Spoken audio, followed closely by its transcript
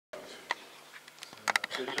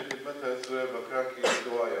پیش خدمت ہے سورہ بقرہ کی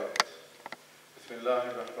 2 آیات. بسم اللہ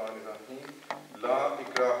الرحمن الرحیم. لا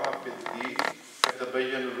اکراہ فی الدین قد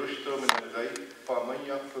تبین الرشد من الغی فمن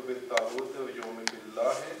یکفر بالطاغوت ویؤمن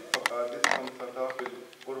باللہ فقد استمسک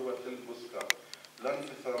بالعروۃ الوثقی لا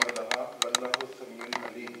انفصام لہا واللہ سمیع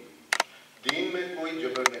علیم. دین میں کوئی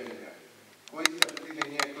جبر نہیں ہے, کوئی سختی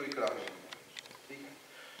نہیں ہے, کوئی اکراہ نہیں ہے. ٹھیک ہے.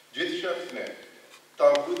 جس شخص نے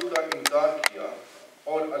طاغوت کا انکار کیا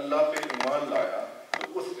اور اللہ پہ ایمان لایا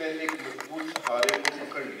تو اس نے ایک مضبوط سہارے کو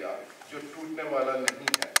پکڑ لیا جو ٹوٹنے والا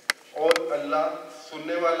نہیں ہے, اور اللہ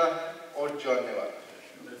سننے والا ہے اور جاننے والا ہے.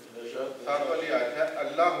 7 والی آیت ہے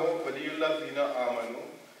اللہ ولی الذین آمنوا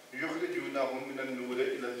یخرجونہم من النور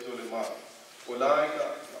الی الظلمات اولئک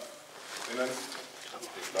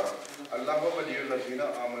اللہ ولی الذین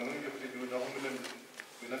آمنوا یخرجونہم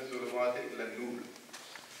من الظلمات الی النور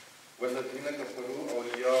والذین کفروا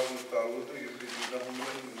اولیاءهم الطاغوت یخرجونہم من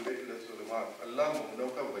النور الی الظلمات. اللہ مومنوں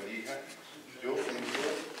کا ولی ہے جو ان کو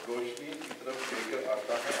روشنی کی طرف لے کر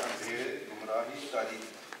آتا ہے اندھیرے, گمراہی, تاریکی.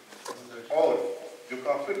 اور جو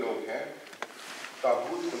کافر لوگ ہیں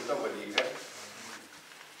طاغوت ان کا ولی ہے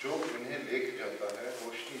جو انہیں لے کے جاتا ہے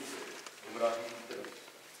روشنی سے گمراہی کی طرف.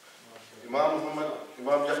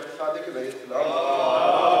 امام جعفر صادق علیہ السلام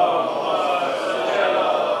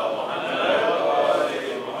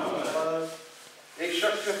ایک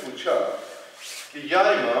شخص نے پوچھا کہ یا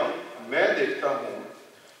امام, میں دیکھتا ہوں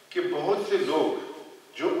کہ بہت سے لوگ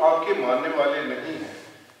جو آپ کے ماننے والے نہیں ہیں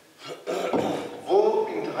وہ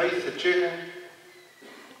انتہائی سچے ہیں,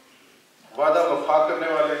 وعدہ وفا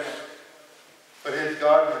کرنے والے ہیں,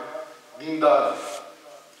 پرہیزگار ہیں, دیندار ہیں,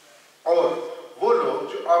 اور وہ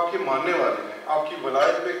لوگ جو آپ کے ماننے والے ہیں, آپ کی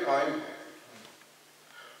ولایت پہ قائم ہیں,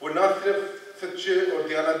 وہ نہ صرف سچے اور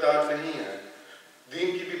دیانتدار نہیں ہیں,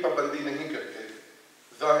 دین کی بھی پابندی نہیں کرتے,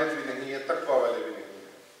 زاہد بھی نہیں ہے, تقوی والے بھی نہیں ہیں.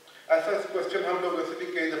 ایسا کوشچن ہم لوگوں سے بھی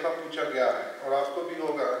کئی دفعہ پوچھا گیا ہے اور آپ کو بھی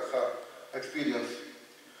ہوگا ایسا ایکسپیرینس.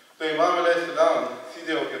 تو امام علیہ السلام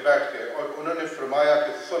سیدھے ہو کے بیٹھ گئے اور انہوں نے فرمایا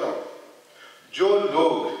کہ سنو, جو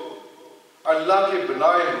لوگ اللہ کے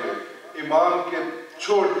بنائے ہوئے امام کے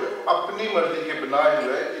چھوڑ کر اپنی مرضی کے بنائے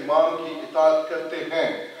ہوئے امام کی اطاعت کرتے ہیں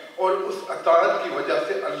اور اس اطاعت کی وجہ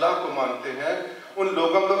سے اللہ کو مانتے ہیں, ان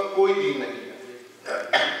لوگوں کا کوئی دین نہیں ہے.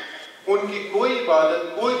 ان کی کوئی عبادت,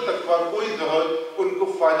 کوئی تقویٰ, کوئی زہد ان کو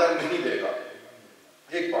فائدہ نہیں دے گا.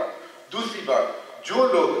 ایک بات. دوسری بات, جو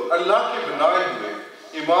لوگ اللہ کے بنائے ہوئے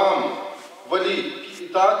امام ولی کی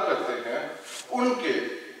اطاعت کرتے ہیں ان کے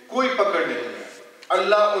کوئی پکڑ نہیں ہے,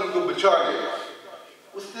 اللہ ان کو بچا لے گا.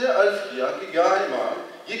 اس نے عرض کیا کہ یا امام,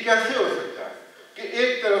 یہ کیسے ہو سکتا ہے کہ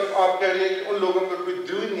ایک طرف آپ کہہ رہے ہیں کہ ان لوگوں کا کوئی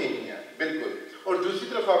دین نہیں ہے بالکل, اور دوسری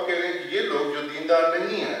طرف آپ کہہ رہے ہیں کہ یہ لوگ جو دیندار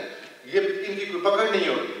نہیں ہیں یہ ان کی کوئی پکڑ نہیں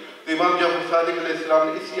ہوگی. تو امام جعفر صادق علیہ السلام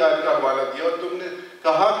نے اسی آیت کا حوالہ دیا اور تم نے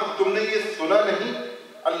کہا کہ تم نے یہ سنا نہیں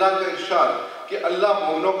اللہ کا ارشاد کہ اللہ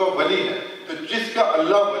مومنوں کا ولی ہے, تو جس کا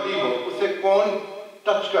اللہ ولی ہو اسے کون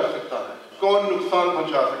ٹچ کر سکتا ہے, کون نقصان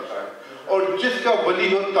پہنچا سکتا ہے, اور جس کا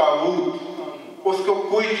ولی ہو طاغوت اس کو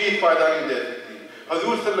کوئی چیز فائدہ نہیں دے سکتی.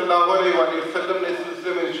 حضور صلی اللہ علیہ وآلہ وسلم نے اس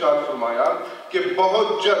سلسلے میں ارشاد فرمایا کہ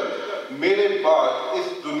بہت جلد میرے بعد اس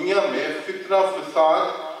دنیا میں فتنہ,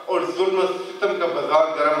 فساد اور ظلم و ستم کا بازار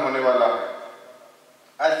گرم ہونے والا ہے.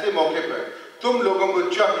 ایسے موقع پر تم لوگوں کو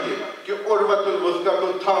چاہیے کہ عروۃ الوثقی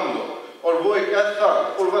کو تھام لو, اور وہ ایک ایسا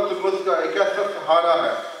عروۃ الوثقی, ایک ایسا سہارا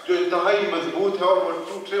ہے جو انتہائی مضبوط ہے اور وہ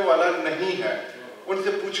ٹوٹنے والا نہیں ہے. ان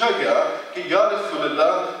سے پوچھا گیا کہ یا رسول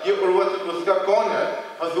اللہ یہ عروۃ الوثقی کون ہے؟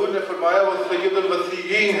 حضور نے فرمایا وہ سید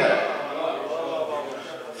الوصیین ہے,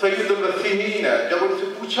 سید الوصیین ہے. جب ان سے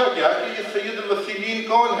پوچھا گیا کہ یہ سید الوصیین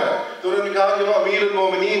کون ہے تو انہوں نے کہا کہ وہ امیر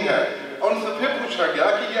المومنین ہے. اور ان سے پھر پوچھا گیا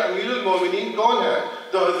کہ یہ امیر المومنین کون ہے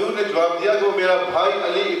تو حضور نے جواب دیا کہ وہ میرا بھائی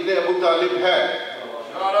علی ابن ابو طالب ہے.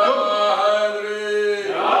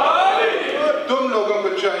 تم لوگوں کو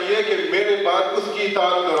چاہیے کہ میرے بعد اس کی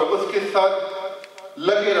اطاعت کرو, اس کے ساتھ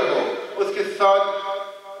لگے رہو, اس کے ساتھ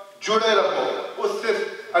جڑے رہو, اس سے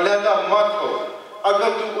علیحدہ مت ہو. اگر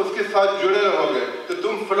تم اس کے ساتھ جڑے رہو گے تو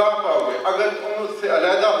تم فلاح پاؤ گے, اگر تم اس سے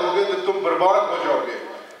علیحدہ ہوگے تو تم برباد ہو جاؤ گے.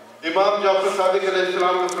 امام جعفر صادق علیہ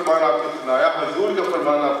السلام کا فرمان آپ کو سنایا, حضور کا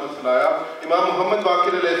فرمان آپ کو سنایا. امام محمد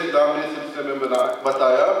باقر علیہ السلام نے اس سلسلے میں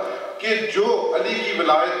بتایا کہ جو علی کی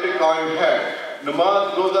ولایت پہ قائم ہے,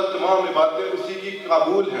 نماز, روزہ, تمام عبادتیں اسی کی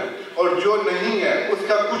قبول ہیں, اور جو نہیں ہے اس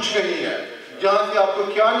کا کچھ نہیں ہے. یہاں سے آپ کو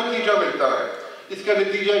کیا نتیجہ ملتا ہے؟ اس کا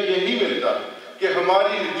نتیجہ یہی ملتا ہے کہ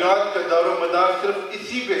ہماری نجات کا دار و مدار صرف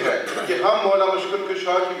اسی پہ ہے کہ ہم مولا مشکل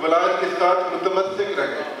کشا کی ولایت کے ساتھ متمسک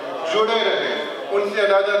رہیں, جڑے رہیں, ان سے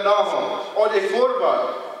علیحدہ نہ ہوں. اور ایک اور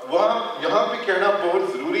بات یہاں پہ کہنا بہت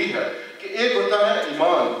ضروری ہے کہ ایک ہوتا ہے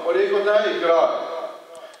ایمان اور ایک ہوتا ہے اقرار.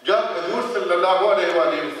 صلی اللہ علیہ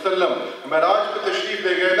وآلہ وسلم معراج پہ تشریف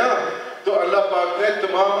لے گئے نا، تو اللہ پاک نے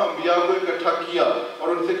تمام انبیاء کو اکٹھا کیا اور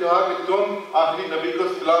ان سے کہا کہ تم آخری نبی کو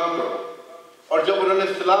سلام کرو، اور جب انہوں نے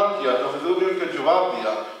سلام کیا تو حضور نے ان کا جواب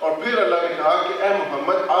دیا، اور پھر اللہ نے کہا کہ اے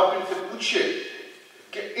محمد آپ ان سے پوچھئے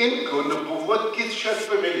کہ ان کو نبوت کس شرط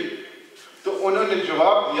پہ ملی، تو انہوں نے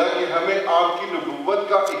جواب دیا کہ ہمیں آپ کی نبوت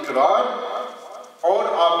کا اقرار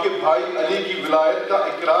اور آپ کے بھائی علی کی ولایت کا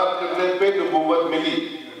اقرار کرنے پہ نبوت ملی۔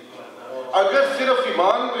 اگر صرف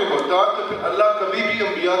ایمان پہ ہوتا تو پھر اللہ کبھی بھی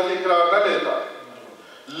انبیاء سے اقرار نہ لیتا،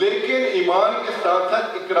 لیکن ایمان کے ساتھ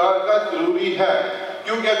ساتھ اقرار کا ضروری ہے،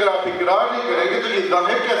 کیونکہ اگر آپ اقرار نہیں کریں گے تو یہ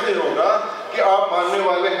ظاہر کیسے ہوگا کہ آپ ماننے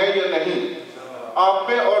والے ہیں یا نہیں؟ آپ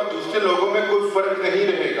میں اور دوسرے لوگوں میں کوئی فرق نہیں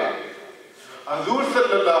رہے گا۔ حضور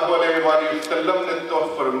صلی اللہ علیہ وآلہ وسلم نے تو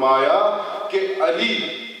فرمایا کہ علی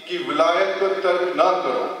کی ولایت کو ترک نہ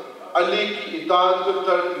کرو، علی کی اطاعت کو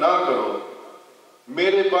ترک نہ کرو،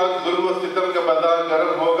 میرے بعد ظلم و ستم کا بازار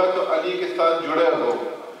گرم ہوگا تو علی کے ساتھ جڑے رہو۔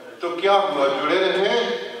 تو کیا ہوا؟ جڑے رہے؟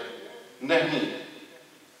 نہیں۔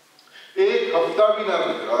 ایک ہفتہ بھی نہ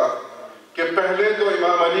گزرا کہ پہلے تو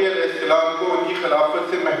امام علی علیہ السلام کو ان کی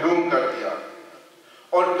خلافت سے محروم کر دیا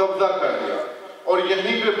اور قبضہ کر لیا، اور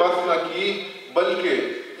یہیں پہ بس نہ کی بلکہ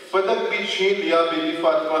فدق بھی چھین لیا بی بی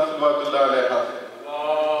فاطمہ صلوات اللہ علیہا سے۔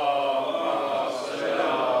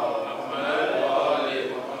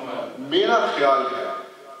 میرا خیال ہے،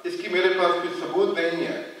 اس کی میرے پاس کوئی ثبوت نہیں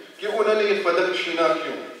ہے کہ انہوں نے یہ فدق چھینا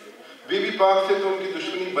کیوں۔ بی بی پاک سے تو ان کی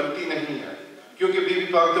دشمنی بنتی نہیں ہے، کیونکہ بی بی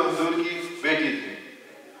پاک تو حضور کی بیٹی تھی۔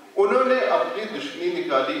 انہوں نے اپنی دشمنی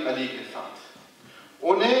نکالی علی کے ساتھ۔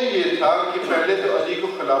 انہیں یہ تھا کہ پہلے تو علی کو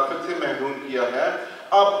خلافت سے محروم کیا ہے،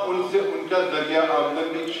 اب ان سے ان کا ذریعہ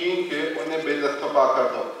آمدن بھی چھین کے انہیں بے دستفا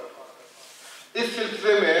کر دو۔ اس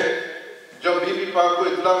سلسلے میں جب بی بی پاک کو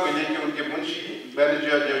اطلاع ملی کہ ان کے منشی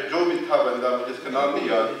مینیجر جو بھی تھا بندہ، مجھے اس کا نام نہیں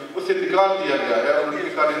یاد، اسے نکال دیا گیا ہے اور ان کے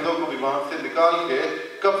کارندوں کو بھی وہاں سے نکال کے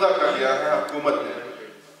قبضہ کر لیا ہے حکومت نے،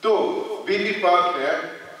 تو بی بی پاک نے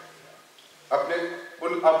اپنے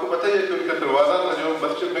آپ کو پتہ ہے کہ ان کا دروازہ تھا جو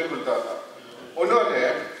مسجد میں کھلتا تھا، انہوں نے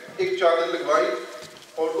ایک چادر لگوائی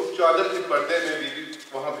اور اس چادر کے پردے میں بی بی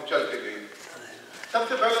وہاں پہ چل کے گئی۔ سب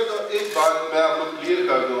سے پہلے تو ایک بات میں آپ کو کلیئر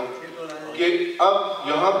کر دوں کہ اب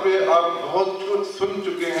یہاں پہ آپ بہت کچھ سن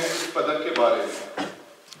چکے ہیں اس فدق کے بارے میں،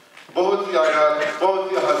 بہت سی آیات، بہت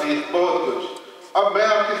سی حدیث، بہت کچھ۔ اب میں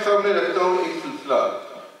آپ کے سامنے رکھتا ہوں ایک سلسلہ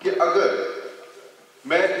کہ اگر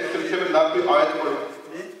میں اس سلسلے میں نہ کوئی آیت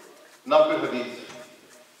پڑھوں نہ کوئی حدیث،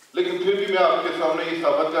 لیکن پھر بھی میں آپ کے سامنے یہ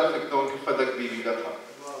ثابت کر سکتا ہوں کہ فدق بی بی کا تھا،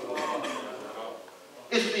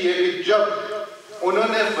 اس لیے کہ جب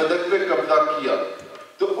انہوں نے فدق پہ قبضہ کیا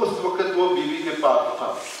تو اس وقت وہ بی بی کے پاس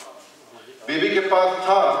تھا، بی بی کے پاس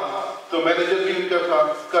تھا تو مینیجر بھی ان کا تھا،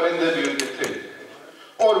 کرندے بھی ان کے تھے،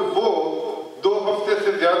 اور وہ 2 ہفتے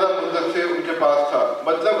سے زیادہ مدت سے ان کے پاس تھا،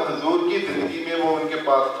 مطلب حضور کی زندگی میں وہ ان کے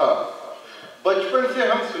پاس تھا۔ بچپن سے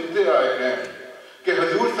ہم سنتے آئے ہیں کہ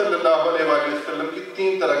حضور صلی اللہ علیہ وآلہ وسلم کی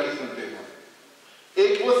 3 طرح کی سنتے ہیں۔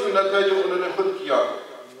 ایک وہ سنت ہے جو انہوں نے خود کیا،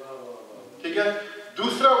 ٹھیک ہے،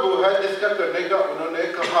 دوسرا وہ ہے جس کا کرنے کا انہوں نے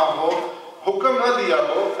کہا ہو، حکم نہ دیا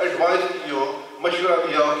ہو، ایڈوائز کی ہو، مشورہ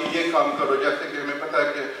دیا ہو کہ یہ کام کرو، جیسے کہ ہمیں پتہ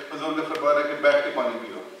ہے کہ حضور نے فرمایا کہ بیٹھ کے پانی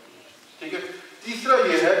پیو، ٹھیک ہے۔ تیسرا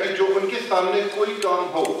یہ ہے کہ جو ان کے سامنے کوئی کام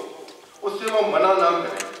ہو اس سے وہ منع نہ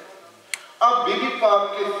کریں۔ اب بی بی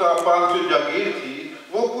پاک کے پاس جو جاگیر تھی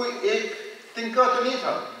وہ کوئی ایک تنکا تو نہیں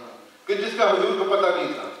تھا کہ جس کا حضور کو پتہ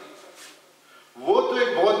نہیں تھا، وہ تو ایک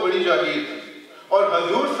بہت بڑی جاگیر تھی، اور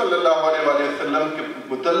حضور صلی اللہ علیہ وآلہ وسلم کے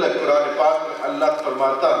متعلق قرآن پاک میں اللہ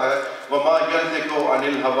فرماتا ہے وَمَا يَنْطِقُ عَنِ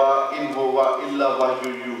الْهَوَىٰ إِنْ هُوَ إِلَّا وَحْيٌ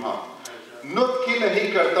يُوحَىٰ، نطق ہی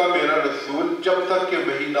نہیں کرتا میرا رسول جب تک کہ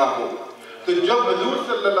وحی نہ ہو۔ تو جب حضور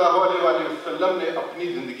صلی اللہ علیہ وآلہ وسلم نے اپنی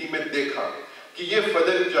زندگی میں دیکھا کہ یہ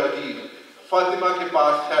فدق جاگیر فاطمہ کے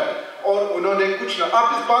پاس ہے اور انہوں نے کچھ نہ،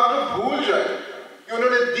 آپ اس بات کو بھول جائیں کہ انہوں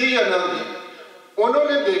نے دی یا نہ دی، انہوں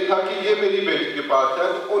نے دیکھا کہ یہ میری بیٹی کے پاس ہے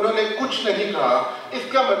تو انہوں نے کچھ نہیں کہا،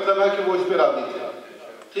 اس کا مطلب ہے کہ وہ اس پہ راضی تھے،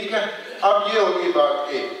 ٹھیک ہے۔ اب یہ ہوگی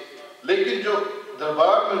بات ایک، لیکن جو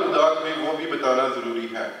دربار میں ردات میں وہ بھی بتانا ضروری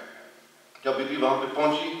ہے۔ جب بی بی وہاں پہ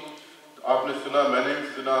پہنچی تو آپ نے سنا، میں نے بھی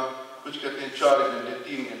سنا، کچھ کہتے ہیں 4 گھنٹے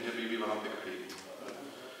 3 گھنٹے بی بی وہاں پہ کھڑی رہی،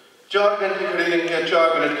 4 گھنٹے کھڑی رہی یا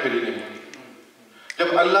 4 منٹ کھڑی رہی۔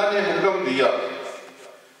 جب اللہ نے حکم دیا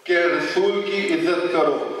کہ رسول کی عزت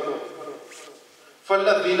کرو،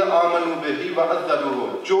 فَالَّذِينَ آمَنُوا بِهِ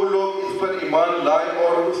وَعَزَّرُوهُ، جو لوگ اس پر ایمان لائیں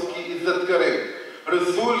اور اس کی عزت کریں۔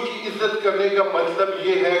 رسول کی عزت کرنے کا مطلب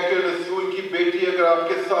یہ ہے کہ رسول کی بیٹی اگر آپ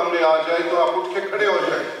کے سامنے آ جائے تو آپ اٹھ کے کھڑے ہو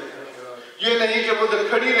جائیں، یہ نہیں کہ وہ جب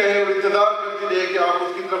کھڑی رہے اور انتظار کرتی رہے کہ آپ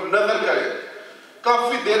اس کی طرف نظر کریں۔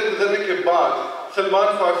 کافی دیر گزرنے کے بعد سلمان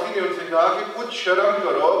فارسی نے ان سے کہا کہ کچھ شرم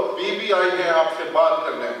کرو، بی بی آئی ہیں آپ سے بات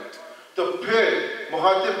کرنے۔ تو پھر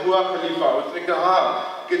مخاطب ہوا خلیفہ، اس نے کہا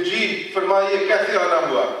کہ جی فرمائیے کیسے آنا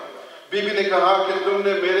ہوا؟ بی بی نے کہا کہ تم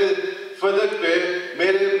نے میرے فدق پہ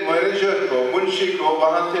میرے مینیجر کو، منشی کو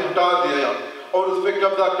وہاں سے ہٹا دیا اور اس پہ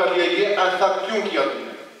قبضہ کر لیا، یہ ایسا کیوں کیا تم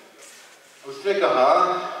نے؟ اس نے کہا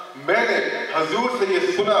میں نے حضور سے یہ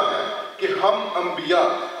سنا ہے کہ ہم انبیاء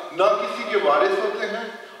نہ کسی کے وارث ہوتے ہیں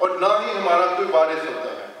اور نہ ہی ہمارا کوئی وارث ہوتا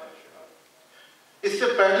ہے۔ اس سے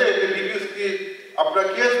پہلے کہ بی بی اس کی اپنا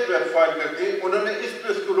کیس فائل کرتی، انہوں نے اس پہ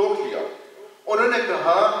اس کو روک لیا۔ انہوں نے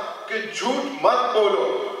کہا کہ جھوٹ مت بولو،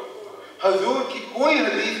 حضور کی کوئی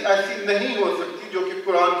حدیث ایسی نہیں ہو سکتی جو کہ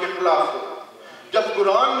قرآن کے خلاف ہو۔ جب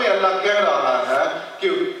قرآن میں اللہ کہہ رہا ہے کہ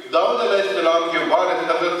داؤد علیہ السلام کے وارث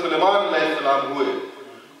حضرت سلیمان علیہ السلام ہوئے،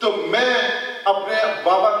 تو میں اپنے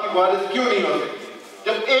بابا کی وارث کیوں نہیں ہو سکتی؟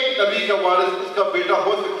 جب ایک نبی کا وارث اس کا بیٹا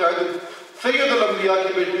ہو سکتا ہے، تو سید الانبیاء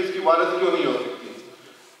کی بیٹی اس کی وارث کیوں نہیں ہو سکتی؟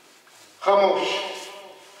 خاموش۔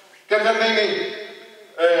 کہتے ہیں نہیں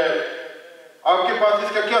آپ کے پاس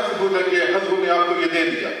اس کا کیا ثبوت ہے کہ حضور نے آپ کو یہ دے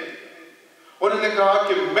دیا؟ انہوں نے کہا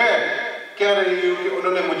کہ میں کہہ رہی ہوں کہ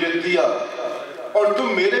انہوں نے مجھے دیا اور تم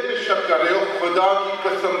میرے پہ شک کر رہے ہو، خدا کی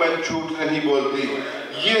قسم میں جھوٹ نہیں بولتی۔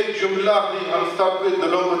 یہ جملہ بھی ہم سب کے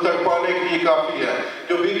دلوں کو تڑپانے کے لیے کافی ہے۔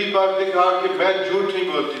 جو بی بی پاک نے کہا کہ میں جھوٹ نہیں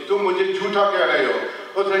بولتی، تم مجھے جھوٹا کہہ رہے ہو،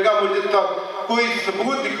 اس نے کہا مجھے تب کوئی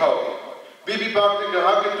ثبوت دکھاؤ۔ بی بی پاک نے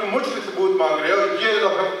کہا کہ تم مجھ سے ثبوت مانگ رہے ہو، یہ لو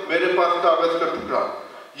میرے پاس کاغذ کا ٹکڑا،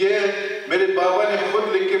 یہ میرے بابا نے خود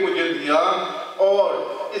لکھ کے مجھے دیا اور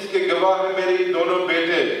اس کے گواہ ہیں میرے دونوں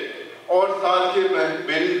بیٹے اور ساتھ کے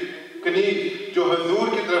میری کنیز جو حضور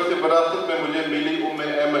کی طرف سے وراثت میں مجھے ملی، ام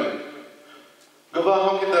ایمن۔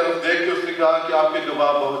 گواہوں کی طرف دیکھ کے اس نے کہا کہ آپ کے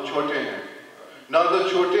گواہ بہت چھوٹے ہیں، نہ تو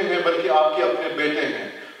چھوٹے ہیں بلکہ آپ کے اپنے بیٹے ہیں،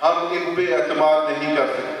 ہم ان پہ اعتماد نہیں کر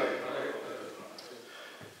سکتے۔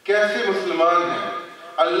 کیسے مسلمان ہیں؟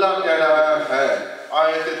 اللہ کہہ رہا ہے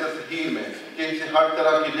آیت تطہیر میں کہ ان سے ہر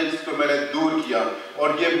طرح کی رجس کو میں نے دور کیا اور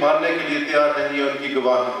یہ ماننے کے لیے تیار نہیں ہے ان کی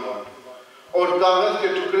گواہی کو۔ اور کاغذ کے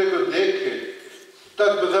ٹکڑے کو دیکھ کے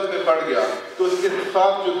تذبذب میں پڑ گیا، تو اس کے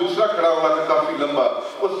ساتھ جو دوسرا کھڑا ہوا تھا کافی لمبا،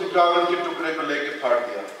 اس نے کاغذ کے ٹکڑے کو لے کے پھاڑ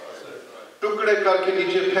دیا، ٹکڑے کر کے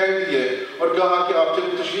نیچے پھینک دیے اور کہا کہ آپ جب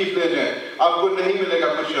تشریف لے جائیں، آپ کو نہیں ملے گا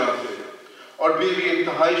کچھ یہاں سے۔ اور بیوی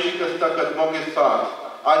انتہائی شکستہ قدموں کے ساتھ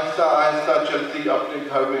آہستہ آہستہ چلتی اپنے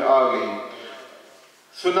گھر میں آ گئی۔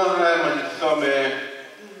 سنا ہے مجلسوں میں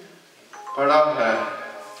پڑھا ہے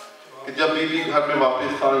کہ جب بی بی گھر میں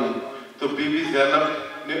واپس آئی تو بی بی زینب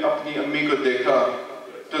نے اپنی امی کو دیکھا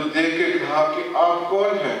تو دیکھ کے کہا کہ آپ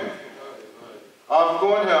کون ہیں؟ آپ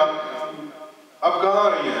کون ہیں؟ آپ کہاں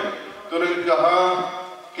آئی ہیں؟ تو انہوں نے کہا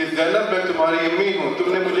کہ زینب میں تمہاری امی ہوں، تم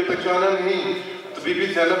نے مجھے پہچانا نہیں۔ تو بی بی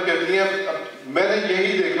زینب کہتی ہیں میں نے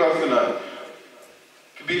یہی دیکھا اور سنا۔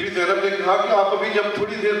 بی بی زینب نے کہا کہ آپ ابھی جب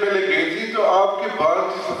تھوڑی دیر پہلے گئی تھی تو آپ کے بال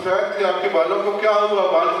سفید تھے، آپ کے بالوں کو کیا ہوا؟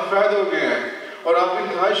 بال سفید ہو گئے ہیں اور آپ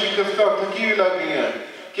انتہائی شکستہ اور تھکی ہوئی لگ گئی ہیں،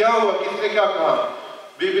 کیا ہوا؟ کس نے کیا کہا؟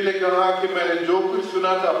 بی بی نے کہا کہ میں نے جو کچھ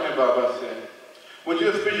سنا تھا اپنے بابا سے، مجھے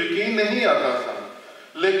اس پہ یقین نہیں آتا تھا،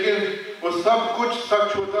 لیکن وہ سب کچھ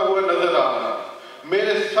سچ ہوتا ہوا نظر آ رہا،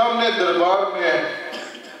 میرے سامنے دربار میں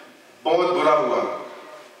بہت برا ہوا۔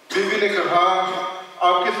 بی بی نے کہا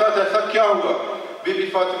آپ کے ساتھ ایسا کیا ہوا؟ بی بی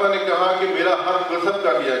فاطمہ نے کہا کہ میرا حق غصب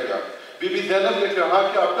کر لیا گیا۔ بی بی زینب نے کہا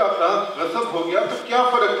کہ آپ کا حق غصب ہو گیا تو کیا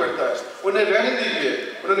فرق پڑتا ہے، انہیں رہنے دیجیے۔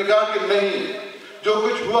 انہوں نے کہا کہ نہیں، جو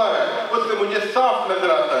کچھ ہوا ہے اس سے مجھے صاف نظر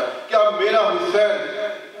آتا ہے کہ اب میرا حسین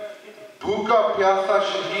بھوکا پیاسا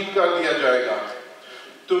شہید کر دیا جائے گا،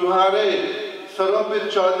 تمہارے سروں پہ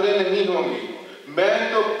چادریں نہیں ہوں گی۔ میں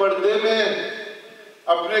تو پردے میں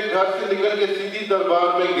اپنے گھر سے نکل کے سیدھی دربار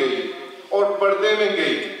میں گئی اور پردے میں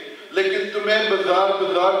گئی، لیکن تمہیں بازار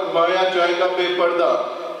بازار گھمایا جائے گا بے پردہ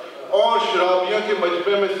اور شرابیوں کے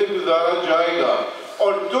مجمع میں سے گزارا جائے گا،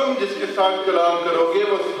 اور تم جس کے ساتھ کلام کرو گے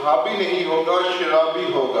وہ صحابی نہیں ہوگا، شرابی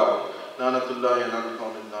ہوگا۔ لعنت اللہ علی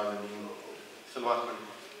القوم الظالمین۔ صلوات پڑھیں۔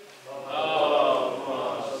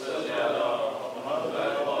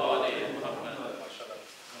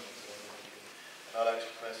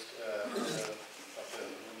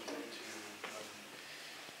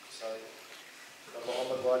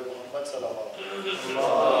 محمد وآل محمد صلی اللہ علیہ وسلم۔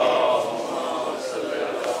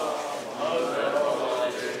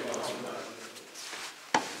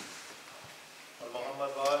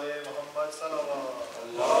 محمد وآل محمد صلی اللہ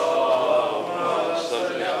علیہ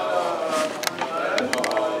وسلم۔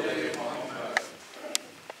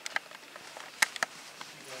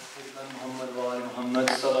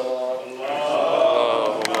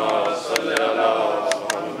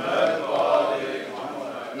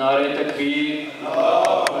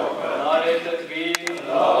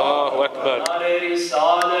 Akbar. नारे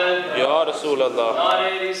रिसालत Ya Rasulallah.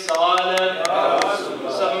 नारे रिसालत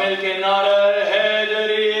सब मिलके नारा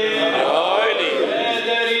हैदरी Ya Ali.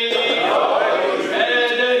 हैदरी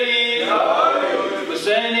हैदरी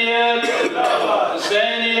हुसैनियत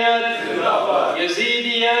हुसैनियत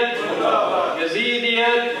यजीदियत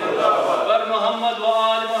यजीदियत पर मोहम्मद व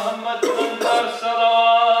आल मोहम्मद पर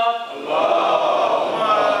सलावत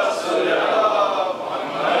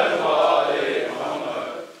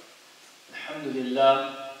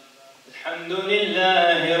الحمد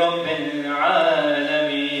لله رب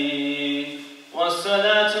العالمين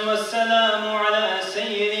والصلاة والسلام على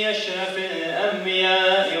سيد أشرف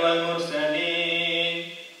الأنبياء والمرسلين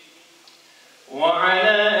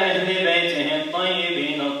وعلى أهل بيته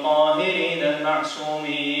الطيبين الطاهرين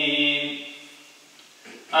المعصومين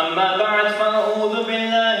أما بعد فأعوذ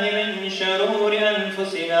بالله من شرور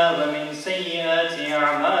أنفسنا ومن سيئات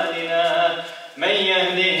أعمالنا من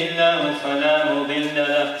يهده الله فلا مضل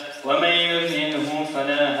له ومن يضلله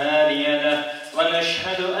فلا هادي له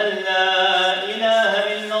ونشهد أن لا إله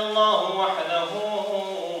إلا الله وحده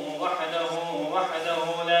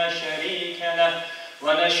لا شريك له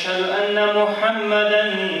ونشهد أن محمدا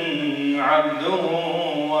عبده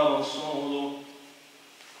ورسوله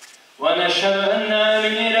ونشهد أن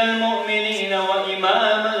أمير المؤمنين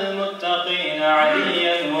وإمام المتقين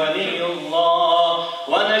عليا ولي الله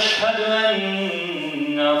ونشهد أن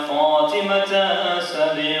فاطمة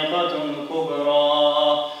صديقة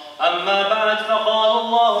كبرى أما بعد فقال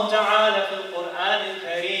الله تعالى في القرآن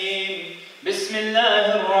الكريم بسم الله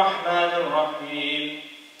الرحمن الرحيم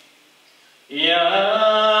يا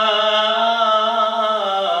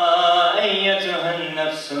أيتها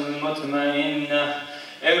النفس المطمئنة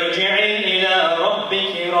ارجعي إلى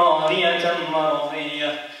ربك راضية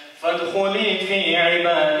مرضية فادخلي في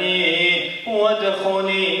عبادي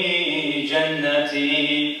وادخلي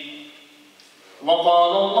جنتي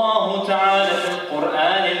وقال الله تعالى في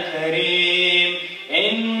القرآن الكريم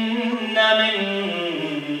إن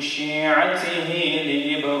من شيعته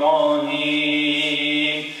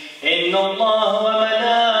لإبراهيم إن الله وملائكته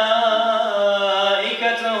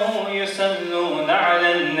يصلون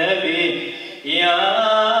على النبي يا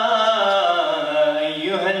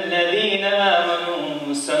أيها الذين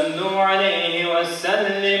آمنوا صلوا عليه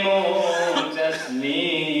وسلموا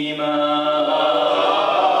تسليما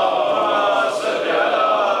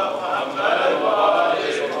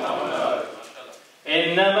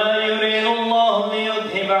إنما يريد الله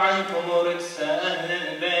ليذهب عنكم رجس أهل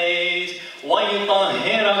البيت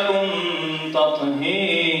ويطهركم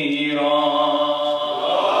تطهيرا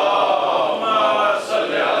اللهم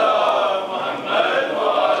صل على محمد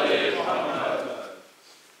وآل محمد.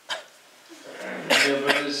 Dear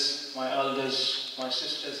brothers, my elders, my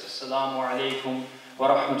sisters, Assalamu alaikum wa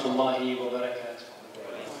rahmatullahi wa barakatuh.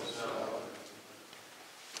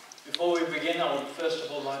 Before we begin, I would first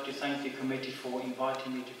of all like to thank the committee for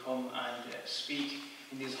inviting me to come and speak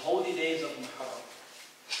in these holy days of Muharram.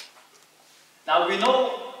 Now we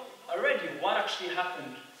know already what actually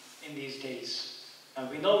happened in these days. And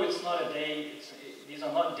we know it's not a day, these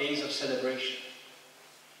are not days of celebration.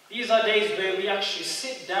 These are days where we actually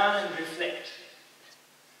sit down and reflect.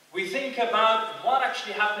 We think about what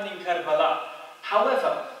actually happened in Karbala.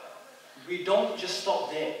 However, we don't just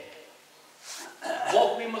stop there.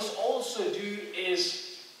 What we must also do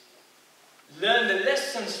is learn the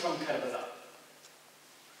lessons from Karbala.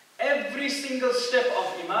 Every single step of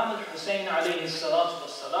Imam al-Hussain alayhi salatu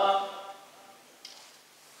wassalam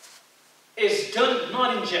is done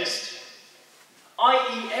not in jest.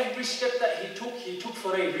 I.e. every step that he took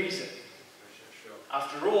for a reason.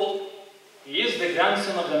 After all, he is the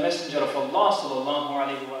grandson of the Messenger of Allah sallallahu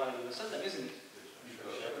alayhi wa sallam, isn't he?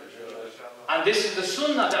 And this is the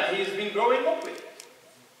sunnah that he has been growing up with.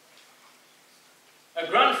 A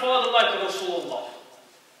grandfather like Rasulullah.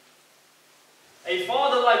 A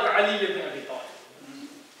father like Ali ibn Abi Talib.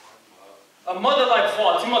 A mother like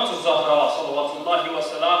Fatima al-Zahra sallallahu wa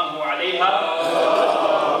salamuhu alayha.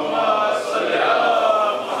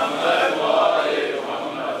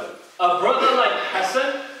 A brother like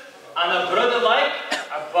Hassan and a brother like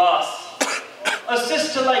Abbas. A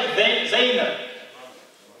sister like Zainab.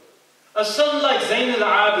 A son like Zain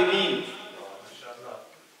al-Abidin.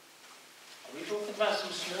 Are we talking about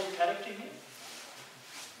some small character here?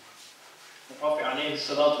 The Prophet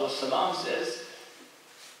ﷺ says,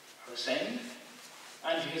 Hussain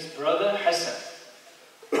and his brother Hassan,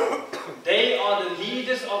 they are the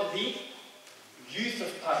leaders of the youth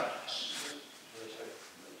of paradise.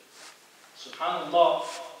 Subhanallah.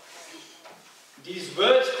 These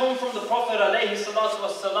words come from the Prophet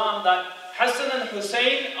ﷺ that Hassan and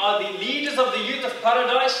Hussain are the leaders of the youth of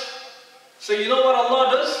paradise. So you know what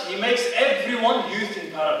Allah does? He makes everyone youth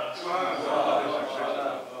in paradise.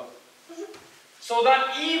 So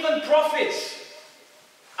that even prophets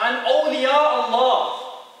and awliya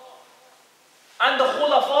Allah and the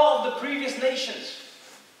khulafa of the previous nations,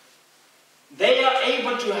 they are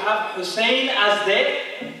able to have Hussein as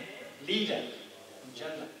their leader in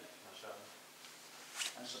Jannah.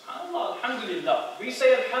 And subhanAllah, alhamdulillah, we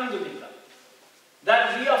say alhamdulillah,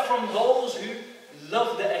 that we are from those who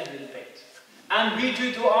love the Ahlul Bayt. And we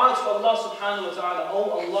do dua to Allah subhanahu wa ta'ala,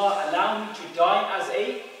 oh Allah, allow me to die as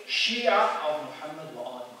a Shia of Muhammad wa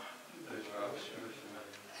Ali Muhammad.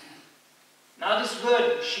 Now this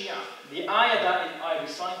word Shia, the ayah that I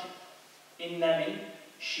recited, inna min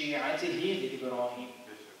shi'atihi Ibrahim.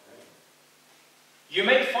 You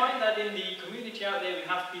may find that in the community out there we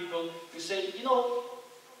have people who say, you know,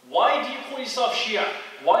 why do you call yourself Shia?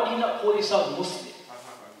 Why do you not call yourself Muslim?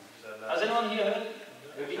 Has anyone here heard?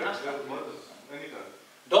 Been asked that?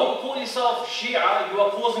 Don't call yourself Shia, you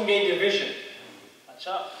are causing a division.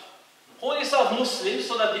 Call yourself Muslim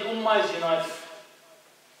so that the Ummah is united.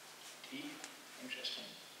 Interesting.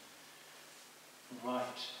 Right.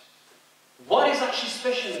 What is actually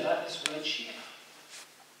special about this word Shia?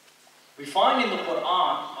 We find in the Quran,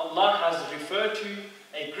 Allah has referred to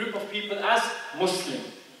a group of people as Muslim.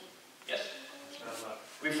 Yes?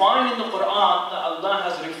 We find in the Quran that Allah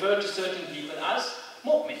has referred to certain people as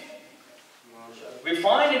Mu'min. We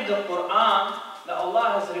find in the Quran that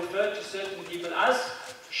Allah has referred to certain people as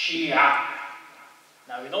Shia.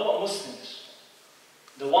 Now we know what Muslim is.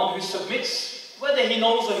 The one who submits, whether he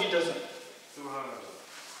knows or he doesn't.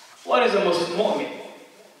 What is a Muslim? Mu'min.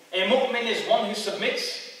 A Mu'min is one who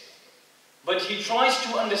submits, but he tries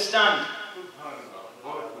to understand.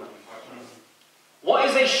 What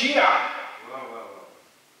is a Shia?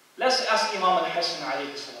 Let's ask Imam al-Hasan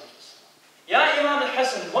alayhi salatu wasalam. Ya Imam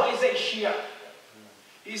al-Hasan, what is a Shia?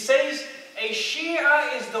 He says, a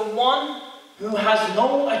Shia is the one who has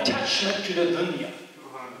no attachment to the dunya.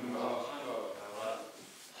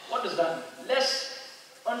 What does that mean? Let's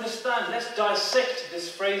understand, let's dissect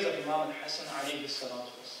this phrase of Imam al-Hasan alayhi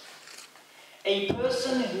salatu wasalam. A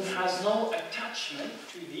person who has no attachment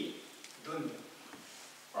to the dunya.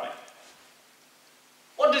 Right.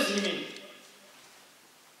 What does he mean?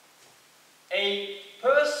 A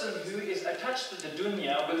person who is attached to the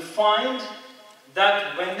dunya will find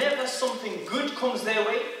that whenever something good comes their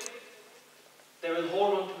way, they will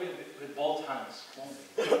hold on to it with both hands.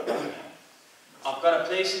 I've got a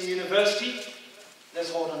place in university,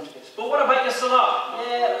 let's hold on to this. But what about your salah?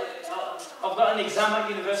 Yeah, I've got an exam at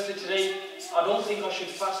university today, I don't think I should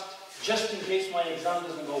fast just in case my exam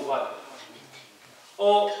doesn't go well.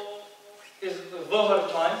 Or it's the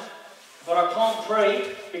Dhuhr time, but I can't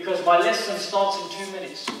pray because my lesson starts in 2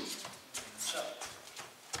 minutes.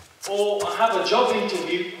 Or I have a job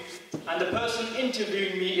interview and the person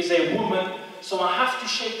interviewing me is a woman, so I have to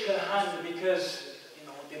shake her hand because, you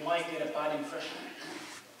know, they might get a bad impression.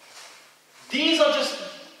 These are just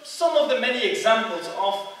some of the many examples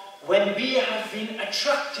of when we have been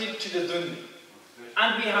attracted to the dunya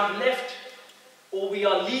and we have left, or we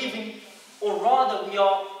are leaving, or rather we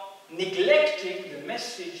are neglecting the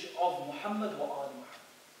message of Muhammad wa Ali Muhammad.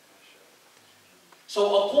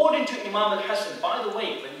 So according to Imam al-Hasan, by the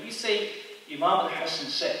way, when we say Imam al-Hasan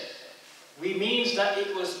said, we means that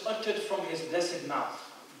it was uttered from his blessed mouth.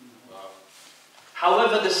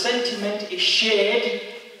 However, the sentiment is shared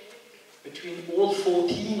between all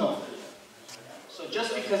 14 of them. So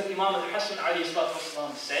just because Imam al-Hasan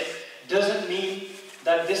said, doesn't mean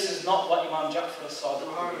that this is not what Imam Ja'far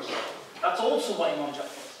al-Sadiq said. That's also what Imam Ja'far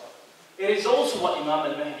said. It is also what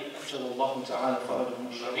Imam al-Mahdi Ajallahu Ta'ala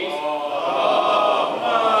Faradahu Sharif.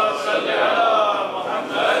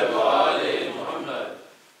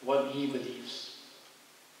 What he believes.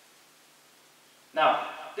 Now,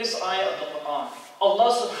 this ayah of the Quran,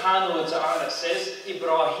 Allah subhanahu wa ta'ala says,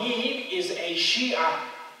 Ibrahim is a Shia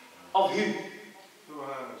of who?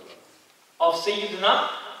 Of Sayyidina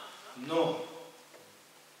Nuh.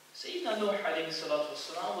 Sayyidina Nuh alayhi salatu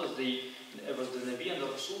wasalam was the Nabi and the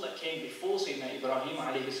Rasul that came before Sayyidina Ibrahim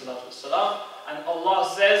alayhi salatu wasalam. And Allah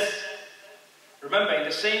says, remember, in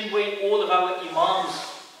the same way all of our Imams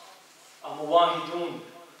are Muwahidun.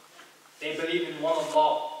 They believe in one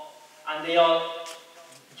Allah. And they are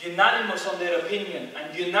unanimous on their opinion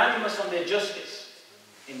and unanimous on their justice.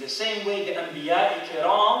 In the same way, the Anbiya Kiram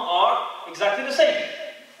are exactly the same.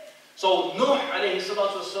 So Nuh alayhi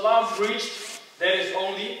salatu wasalam preached there is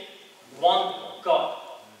only one God.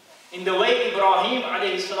 In the way Ibrahim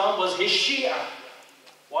alayhi salam was his Shia.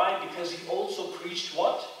 Why? Because he also preached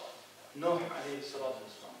what? Nuh alayhi salatu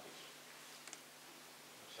wasalam.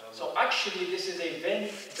 So actually this is a very,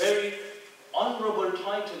 very honorable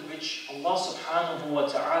title which Allah subhanahu wa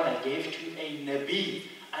ta'ala gave to a Nabi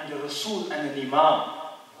and a Rasul and an Imam.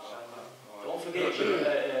 Don't forget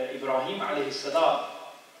Ibrahim alayhi salam.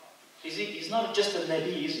 He's not just a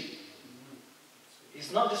Nabi, is he?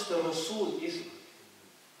 He's not just a Rasul, is he?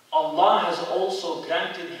 Allah has also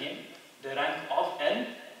granted him the rank of an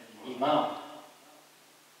Imam.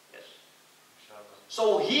 Yes.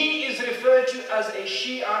 So he is referred to as a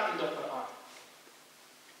Shia in the Quran.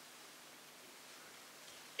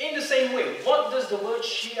 In the same way, what does the word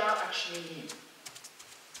Shia actually mean?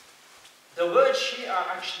 The word Shia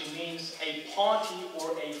actually means a party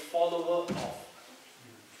or a follower of.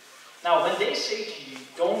 Now when they say to you,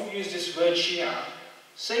 don't use this word Shia,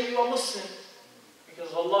 say you are Muslim.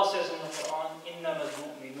 Because Allah says in the Quran, إِنَّمَا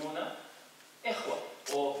الْمُؤْمِنُونَ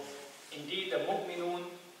إِخْوَةٌ. Or indeed the mu'minun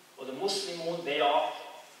or the Muslimun, they are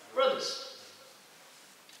brothers.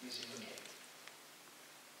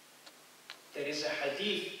 There is a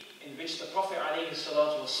hadith in which the Prophet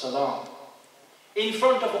ﷺ, in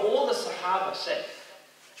front of all the Sahaba, said,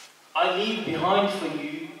 I leave behind for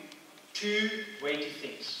you two weighty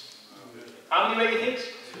things. How many weighty things?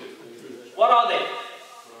 What are they?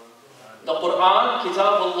 The Quran,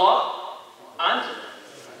 Kitab Allah, and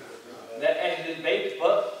the Ahlul Bayt.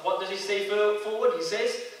 But what does he say forward? He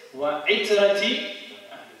says, وَعِتْرَتِي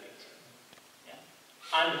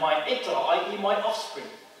and my itra, i.e. my offspring,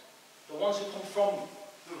 the ones who come from me,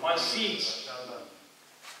 my seeds.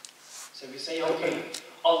 So we say, okay,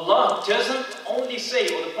 Allah doesn't only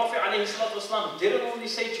say, or the Prophet ﷺ didn't only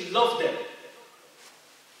say to love them.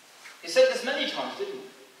 He said this many times, didn't he?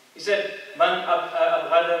 He said, "Man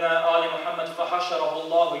abghadana ali Muhammad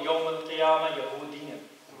fahasharahu Allah yawm al-qiyamah yahudiyan."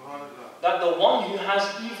 That the one who has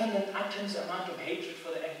even an atom's amount of hatred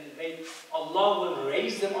for the Ahlul Bayt, Allah will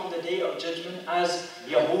raise them on the day of judgment as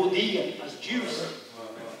Yahudiyan, as Jews.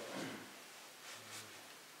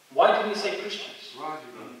 Why didn't he say Christians?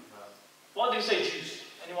 Why did he say Jews?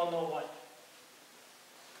 Anyone know why?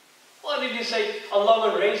 Why did he say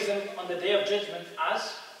Allah will raise them on the day of judgment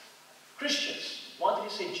as Christians? Why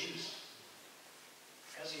did he say Jews?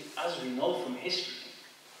 Because as we know from history,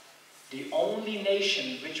 the only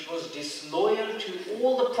nation which was disloyal to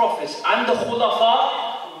all the prophets and the khulafa,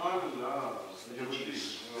 the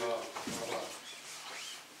Jews.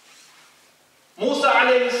 Musa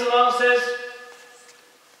alayhi salam says,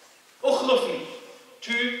 "Ukhlufni,"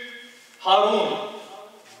 to Harun.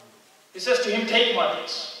 He says to him, take my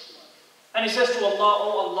place. And he says to Allah,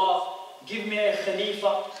 oh Allah, give me a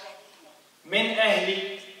khalifa min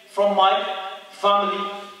ahli, from my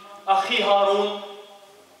family, akhi Harun,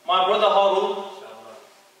 my brother Harun.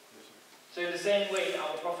 So in the same way,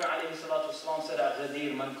 our Prophet ﷺ said,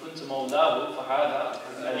 "Ghadir man kuntu mawlahu, fahada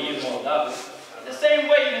Ali mawlahu." The same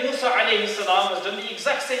way, Musa alayhi salam has done the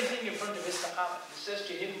exact same thing in front of his Sahaba.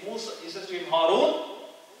 He says to him, Harun,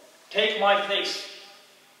 take my place.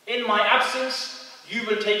 In my absence, you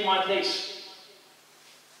will take my place.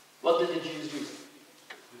 What did the Jews do?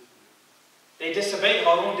 They disobeyed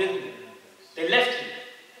Harun, didn't they? They left him.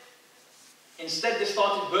 Instead, they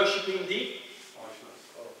started worshipping the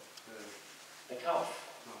cow.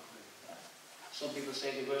 Some people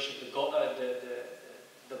say they worship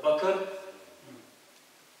the bakar.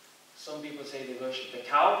 Some people say they worship the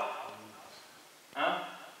cow. Huh?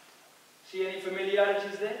 See any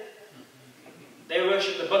familiarities there? They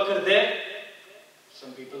worship the bakar there.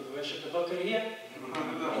 Some people worship the bakar here.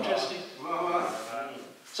 Interesting.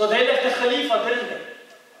 So they left the Khalifa, didn't they?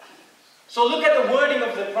 So look at the wording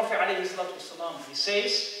of the Prophet ﷺ. He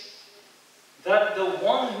says that the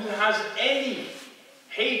one who has any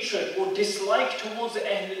hatred or dislike towards the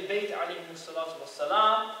Ahlul Bayt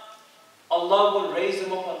ﷺ, Allah will raise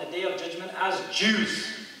them up on the day of judgment as Jews.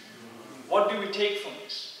 What do we take from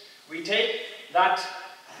this? We take that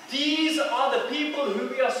these are the people who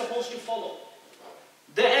we are supposed to follow.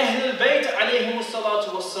 The Ahlul Bayt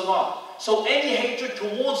ﷺ. So any hatred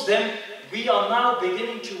towards them, we are now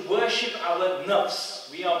beginning to worship our nafs.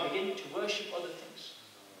 We are beginning to worship other things.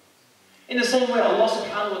 In the same way, Allah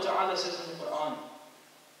subhanahu wa ta'ala says in the Quran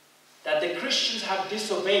that the Christians have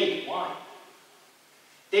disobeyed. Why?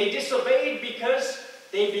 They disobeyed because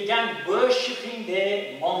they began worshipping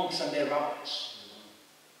their monks and their rabbis.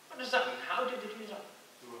 What does that mean? How did they do that?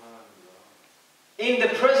 In the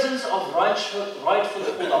presence of rightful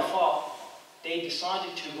khulafa, they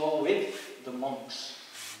decided to go with the monks.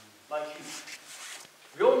 Like you.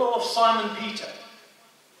 We all know of Simon Peter.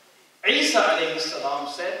 Isa alayhi salam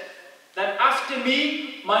said that after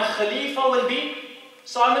me, my Khalifa will be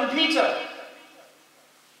Simon Peter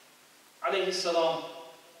alayhi salam.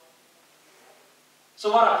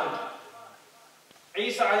 So what happened?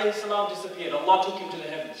 Isa alayhi salam disappeared. Allah took him to the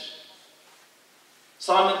heavens.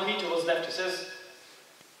 Simon Peter was left. He says,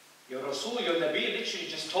 your Rasul, your Nabi literally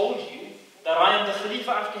just told you that I am the Khalifa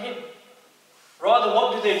after him. Rather,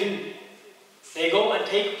 what do? They go and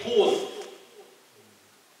take Paul,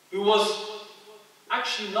 who was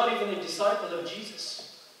actually not even a disciple of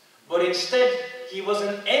Jesus, but instead he was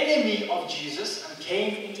an enemy of Jesus and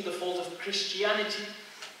came into the fold of Christianity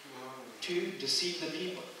to deceive the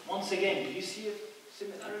people. Once again, do you see a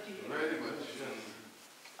similarity here? Very much.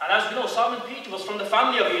 And as we know, Simon Peter was from the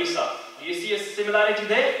family of Isa. Do you see a similarity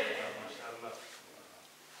there?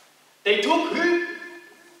 They took who?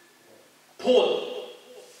 Paul.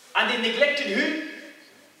 And they neglected who?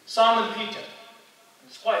 Simon Peter.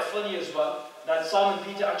 It's quite funny as well that Simon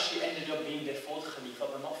Peter actually ended up being their fourth Khalifa,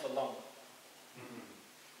 but not for long.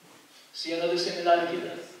 See another similarity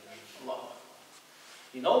there? Allah.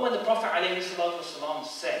 You know when the Prophet ﷺ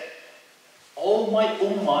said, oh my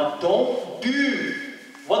ummah, don't do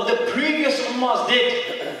what the previous ummahs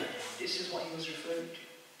did. This is what he was referring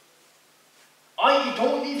to. I.e.,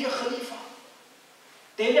 don't leave your Khalifa.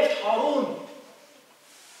 They left Harun,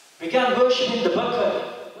 began worshipping the Bakr.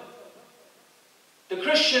 The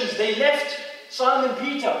Christians, they left Simon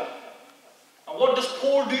Peter. And what does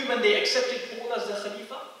Paul do when they accepted Paul as the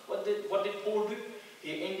Khalifa? What did Paul do?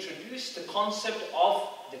 He introduced the concept of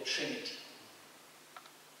the Trinity.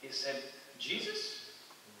 He said, Jesus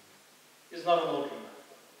is not an ordinary man.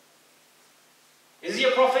 Is he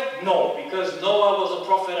a prophet? No, because Noah was a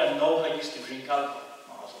prophet and Noah used to drink alcohol.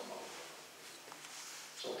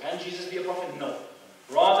 So can Jesus be a prophet? No.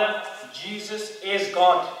 Rather, Jesus is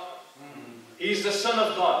God. He is the Son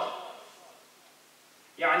of God.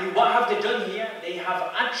 Yani, what have they done here? They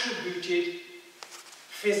have attributed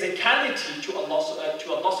physicality to Allah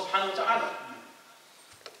subhanahu wa ta'ala.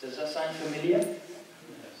 Does that sound familiar? Yes.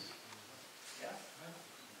 Yeah.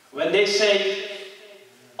 When they say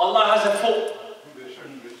Allah has a foot,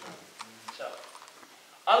 so,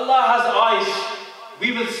 Allah has eyes,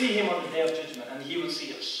 we will see him on the day of judgment and he will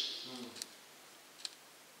see us.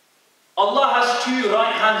 Allah has two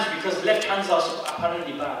right hands because left hands are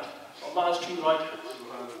apparently bad. So Allah has two right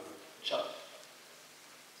hands.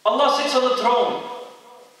 Allah sits on the throne.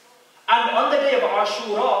 And on the day of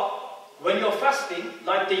Ashra, when you're fasting,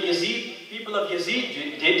 like the people of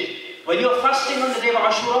Yazid did, when you're fasting on the day of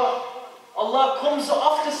Ashra, Allah comes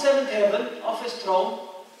off the seventh heaven, off his throne,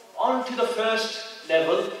 onto the first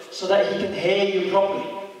level, so that he can hear you properly.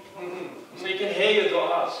 So he can hear your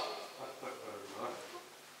du'as.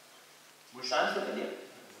 Sound familiar?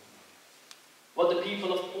 What the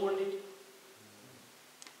people of Paul did?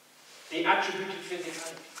 They attributed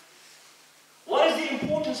physicality. What is the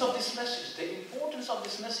importance of this message? The importance of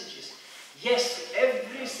this message is, yes,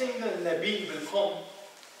 every single Nabi will come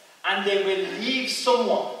and they will leave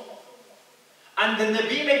someone. And the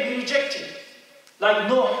Nabi may be rejected. Like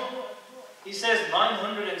Noah. He says,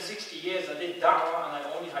 960 years I did da'wah and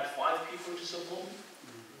I only had 5 people to support me.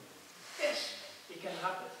 Yes, it can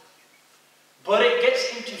happen. But it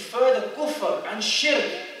gets into further kufr and shirk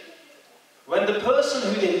when the person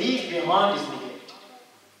who they leave behind is neglected.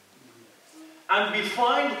 And we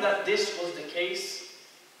find that this was the case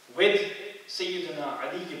with Sayyidina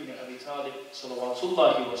Ali ibn Abi Talib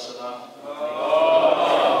salawatullahi wa salam.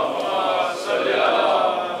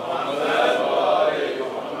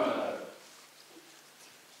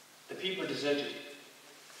 The people deserted him.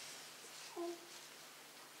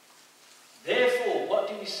 Therefore, what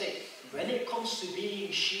do we say? When it comes to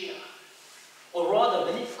being Shia, or rather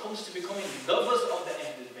when it comes to becoming lovers of the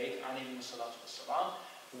Ahlul Bayt,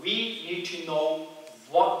 we need to know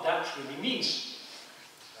what that really means.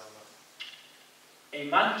 A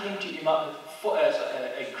man came to Imam,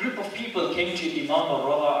 a group of people came to Imam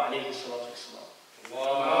al-Rada alayhi salatu wasalam.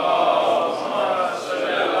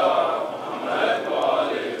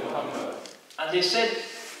 And they said,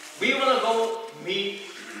 we want to go meet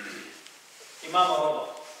Imam al-Rada.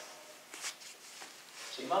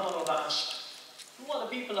 So Imam al-Rada asked, who are the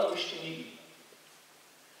people that wish to meet you?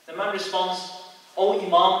 The man responds, oh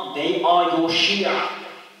Imam, they are your Shia.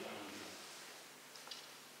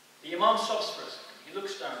 The Imam stops for a second. He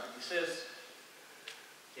looks down. He says,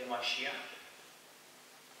 they're my Shia.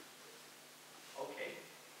 Okay.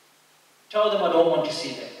 Tell them I don't want to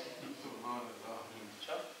see them.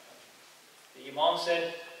 The Imam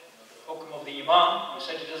said, the hukum of the Imam, he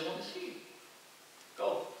said he doesn't want to see you.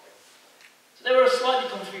 Go. So they were slightly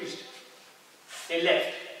confused. They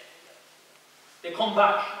left. They come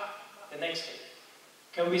back the next day.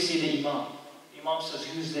 Can we see the Imam? The Imam says,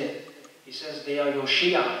 who's there? He says, they are your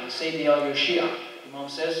Shia. They say they are your Shia. The Imam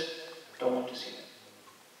says, don't want to see them.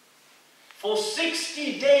 For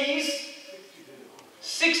 60 days,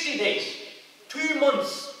 60 days, 2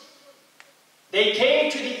 months, they came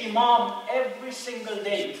to the Imam every single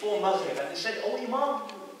day before Maghrib and they said, "Oh Imam,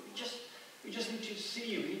 we just need to see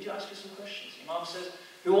you, we need to ask you some questions." Imam says,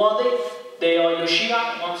 "Who are they?" "They are your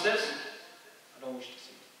Shia." Imam says, "I don't wish to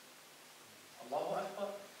see you." Allahu Akbar.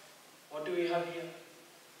 What do we have here?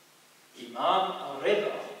 Imam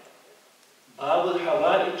al-Rida, Bab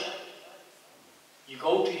al-Hawa'ij. You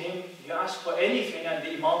go to him, you ask for anything and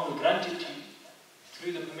the Imam will grant it to you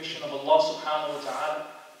through the permission of Allah subhanahu wa ta'ala.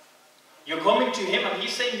 You're coming to him and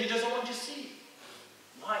he's saying he doesn't want to see you.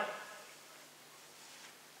 Why?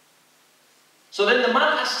 So then the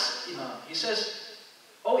man asks Imam, he says,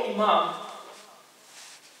 "Oh Imam,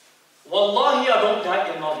 Wallahi I don't doubt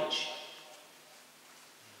your knowledge.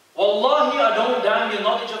 Wallahi I don't doubt your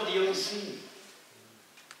knowledge of the unseen.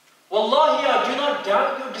 Wallahi I do not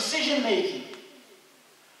doubt your decision making.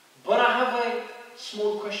 But I have a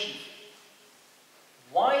small question for you.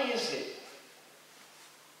 Why is it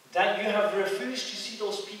that you have refused to see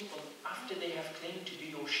those people after they have claimed to be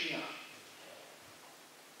your Shia?"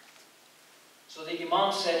 So the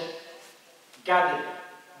Imam said, "Gather them,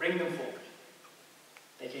 bring them forward."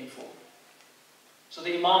 They came forward. So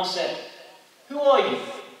the Imam said, "Who are you?"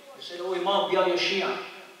 They said, "Oh Imam, we are your Shia."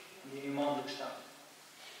 And the Imam looks down.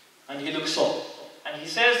 And he looks up. And he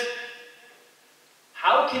says,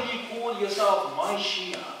 "How can you call yourself my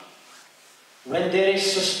Shia when there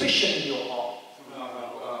is suspicion in your heart?"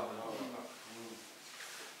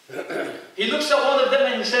 He looks at one of them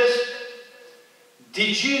and he says,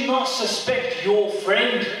 "Did you not suspect your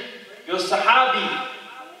friend, your Sahabi,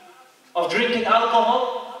 of drinking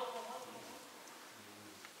alcohol?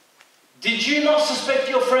 Did you not suspect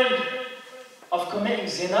your friend of committing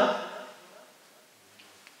zina?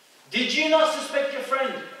 Did you not suspect your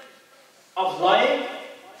friend of lying?"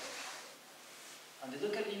 And they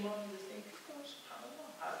look at the Imam and they think, "Oh,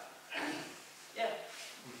 subhanAllah." Yeah.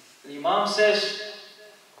 The Imam says,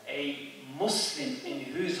 "A Muslim in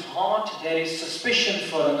whose heart there is suspicion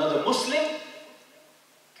for another Muslim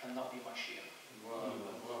cannot be my Shia."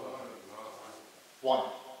 One.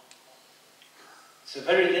 It's a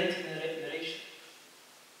very lengthy narration,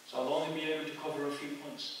 so I'll only be able to cover a few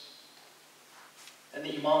points. And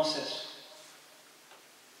the Imam says,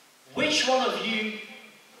 "Which one of you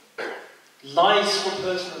lies for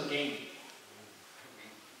personal gain?"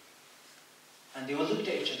 And they all looked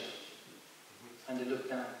at each other. And they looked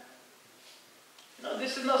down. You know,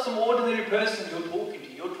 this is not some ordinary person you're talking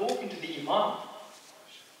to. You're talking to the Imam.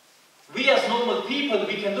 We as normal people,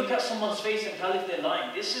 we can look at someone's face and tell if they're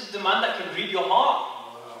lying. This is the man that can read your heart.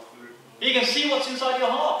 He can see what's inside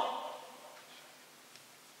your heart.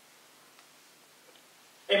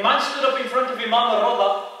 A man stood up in front of Imam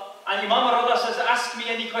al-Rida, and Imam al-Rida says, "Ask me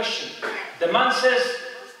any question." The man says,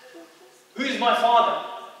 "Who is my father?"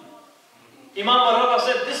 Imam al-Rida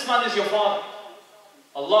said, "This man is your father."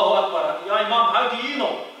 Allahu Akbar. "Ya Imam, how do you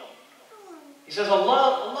know?" He says,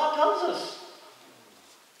 Allah tells us.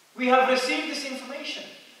 We have received this information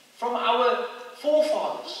from our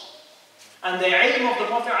forefathers. And the ilm of the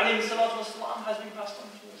Prophet ﷺ has been passed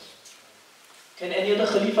on to us. Can any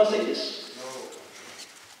other Khalifa say this? No.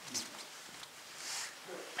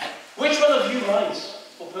 Which one of you lies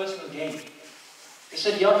for personal gain? He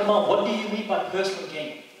said, "Ya Imam, what do you mean by personal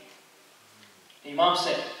gain?" The Imam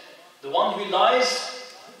said, "The one who lies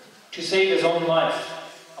to save his own life,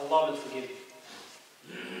 Allah will forgive him.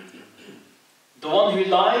 The one who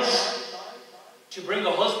lies to bring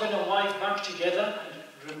a husband and wife back together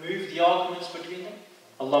and remove the arguments between them,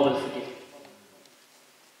 Allah will forgive him.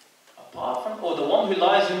 Apart from, or the one who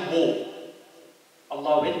lies in war,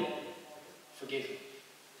 Allah will forgive him."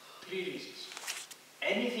 3 reasons.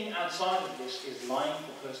 Anything outside of this is lying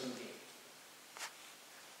for personal gain.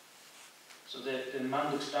 So the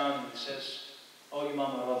man looks down and he says, "Oh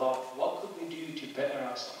Imam al-Rida, what could we do to better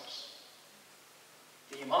ourselves?"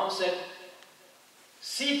 The Imam said,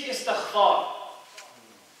 "Seek istighfar.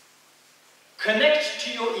 Connect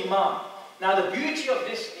to your Imam." Now the beauty of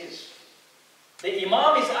this is, the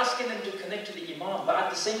Imam is asking them to connect to the Imam, but at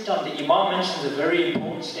the same time the Imam mentions a very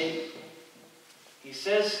important statement. He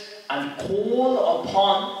says, "And call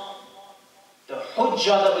upon the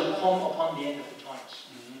hujjah that will come upon the end of the times."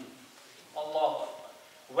 Allah.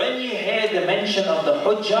 When you hear the mention of the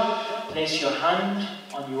hujjah, place your hand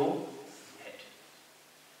on your head.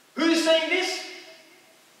 Who is saying this?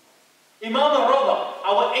 Imam al-Rida,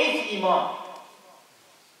 our 8th Imam.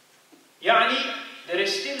 Yani, there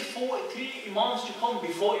is still 3 Imams to come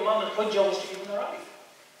before Imam al-Hujjah was to even arrive.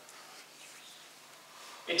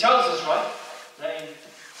 It tells us, right, that in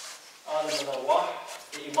Alam al-Arwah,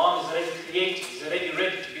 the Imam is already created. He's already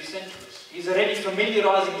ready to be sent to us. He's already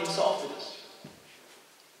familiarizing himself with us.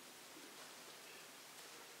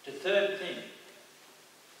 The third thing,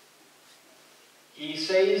 he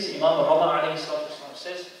says, Imam Rada alayhi salatu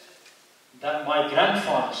says, that my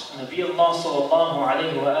grandfathers, Nabi Allah sallallahu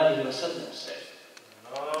alayhi wa alihi wa sallam said,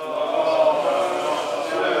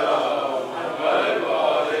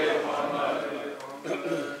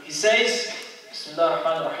 he says, Bismillah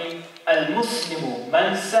ar-Rahman ar-Rahim, Al-Muslimu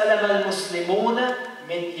man salama al-Muslimuna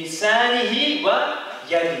min lisanihi wa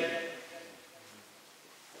yadihi.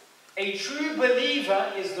 A true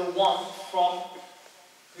believer is the one from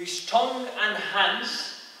whose tongue and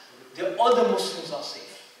hands the other Muslims are safe.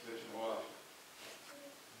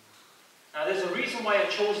 Now there's a reason why I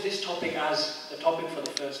chose this topic as the topic for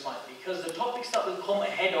the first time, because the topics that will come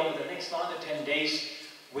ahead over the next 9 to 10 days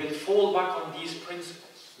will fall back on these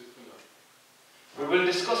principles. We will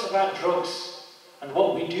discuss about drugs and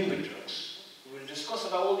what we do with drugs. We will discuss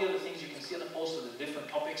about all the other things you can see on the poster, the different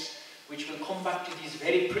topics, which will come back to these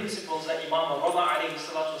very principles that Imam Rada alayhi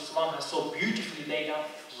salatu wasalam has so beautifully laid out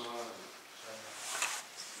for us.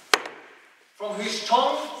 From whose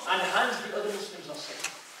tongue and hands the other Muslims are safe.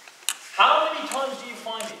 How many times do you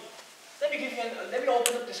find it? Let me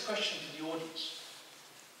open up this question to the audience.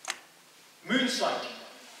 Moon sighting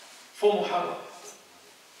for Muharram.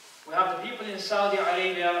 We have the people in Saudi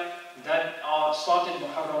Arabia that are started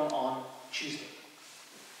Muharram on Tuesday.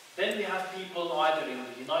 Then we have people either in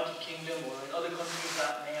the United Kingdom or in other countries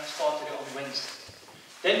that may have started it on Wednesday.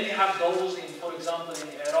 Then we have those in, for example, in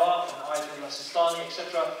Iraq and Ayatollah Sistani,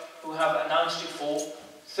 etc., who have announced it for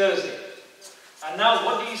Thursday. And now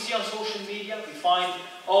what do you see on social media? We find,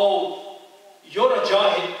 oh, you're a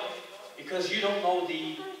jahil because you don't know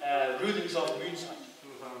the rulings of moon sighting.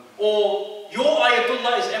 Or your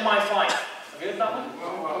Ayatollah is MI5. Have you heard that one?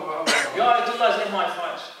 Your Ayatollah is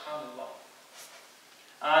MI5.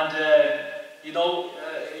 And,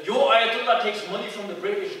 your Ayatollah takes money from the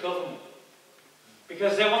British government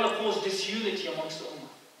because they want to cause disunity amongst the Ummah.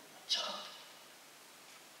 Child.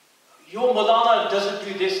 Your Maulana doesn't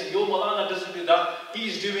do this and your Maulana doesn't do that.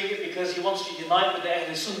 He's doing it because he wants to unite with the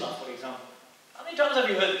Ahl Sunnah, for example. How many times have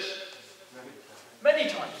you heard this? Many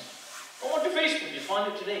times. Go on to Facebook, you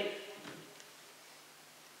find it today.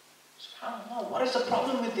 SubhanAllah, what is the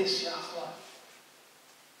problem with this, Ya Akhwan?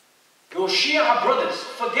 Your Shia brothers,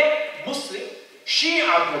 forget Muslim,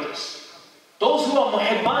 Shia brothers, those who are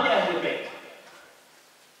Muhibbani Ahlul Bayt.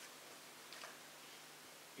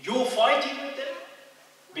 You're fighting with them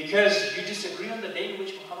because you disagree on the day in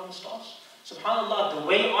which Muharram starts. SubhanAllah, the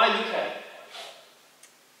way I look at it,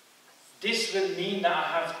 this will mean that I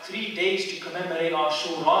have 3 days to commemorate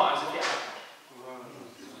Ashra as if it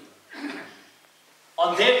happened.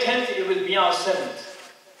 On their 10th, it will be our 7th.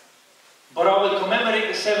 But I will commemorate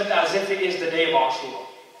the 7th as if it is the day of Ashura.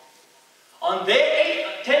 On their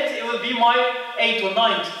 10th, it will be my 8th or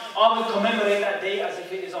 9th. I will commemorate that day as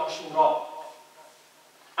if it is Ashura.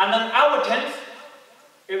 And on our 10th,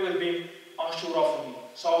 it will be Ashura for me.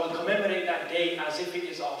 So I will commemorate that day as if it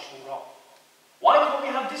is Ashura. Why can't we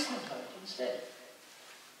have this mentality instead?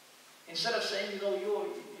 Instead of saying,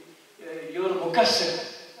 you're a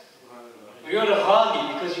mukassir, you're a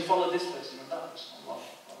ghali because you follow this person and that person. Allah.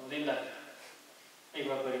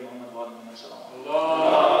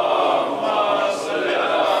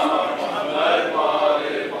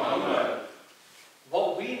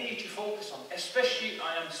 What we need to focus on, especially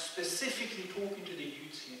I am specifically talking to the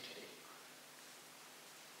youths here today.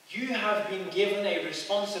 You have been given a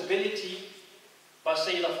responsibility by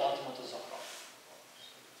Sayyidah Fatima al-Zahra.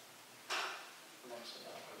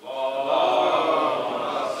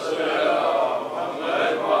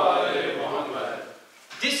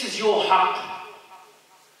 This is your haqq.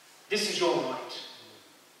 This is your right.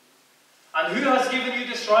 And who has given you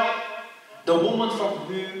this right? The woman from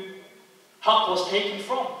whom haqq was taken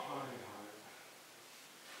from.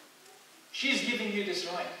 She's giving you this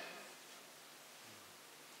right.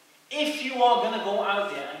 If you are going to go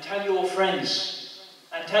out there and tell your friends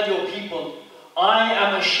and tell your people, I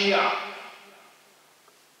am a Shia,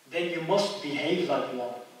 then you must behave like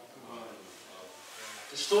one.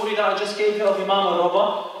 The story that I just gave you of Imam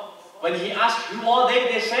Rabah, when he asked, who are they?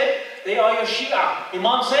 They said, they are your Shia.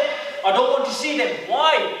 Imam said, I don't want to see them.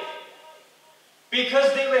 Why?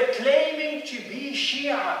 Because they were claiming to be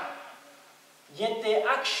Shia, yet their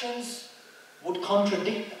actions would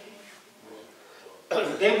contradict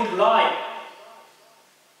them. They would lie.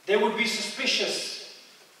 They would be suspicious.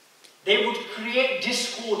 They would create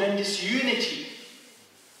discord and disunity.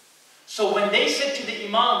 So when they said to the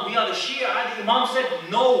Imam, we are the Shia, the Imam said,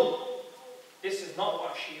 no, this is not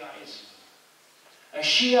what Shia is. A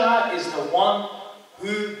Shia is the one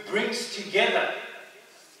who brings together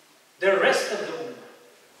the rest of the ummah.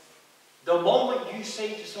 The moment you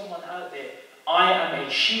say to someone out there, I am a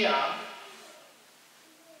Shia,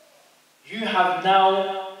 you have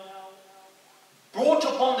now brought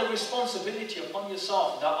upon the responsibility upon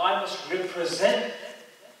yourself that I must represent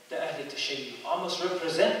the Ahl Tashayyu. I must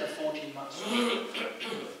represent the 14 months.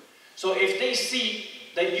 So if they see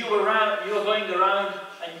that you are going around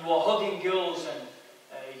and you are hugging girls and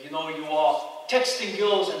you are texting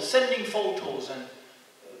girls and sending photos and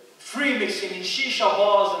free mixing in shisha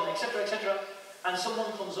bars and etc., and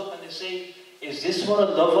someone comes up and they say, is this what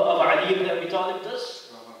a lover of Ali ibn Abi Talib does?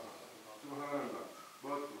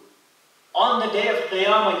 On the day of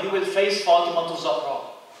Qiyamah, you will face Fatima Zahra.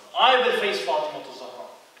 I will face Fatima Zahra.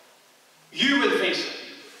 You will face her.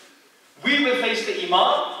 We will face the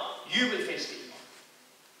Imam. You will face the Imam.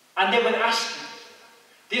 And they will ask you,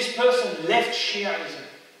 this person left Shiaism.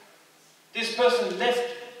 This person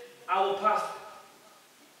left our path.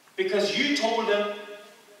 Because you told them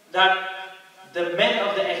that the men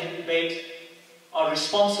of the Ahlul Bayt are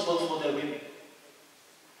responsible for their women.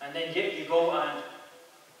 And then yet you go and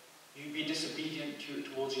you be disobedient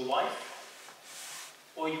towards your wife,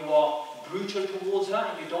 or you are brutal towards her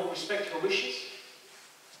and you don't respect her wishes.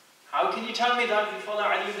 How can you tell me that you follow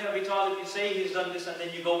Ali ibn Abi Talib, you say he's done this and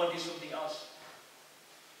then you go and do something else?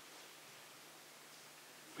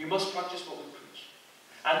 We must practice what we preach.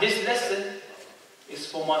 And this lesson is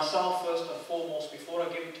for myself first and foremost before I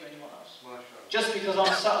give it to anyone else. Just because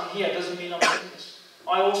I'm sat in here doesn't mean I'm sinless.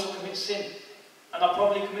 I also commit sin. And I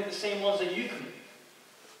probably commit the same ones that you commit.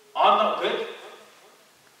 I'm not good.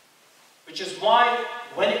 Which is why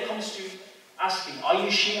when it comes to asking, are you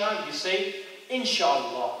Shia? You say,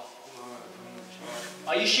 Inshallah.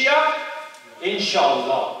 Are you Shia?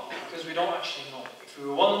 Inshallah. Because we don't actually know. If we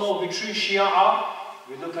want to know who true Shia are,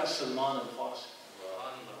 we look at Salman al-Farsi.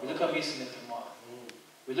 We look at Mason al-Tamar.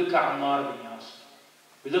 We look at Ammar bin Yasir.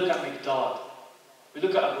 We look at Miqdad. We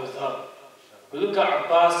look at Abu Dhar. We look at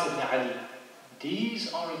Abbas ibn Ali.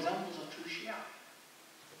 These are examples of true Shia.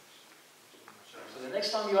 So the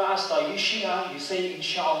next time you are asked, are you Shia? You say,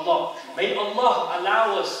 Inshallah. May Allah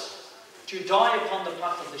allow us to die upon the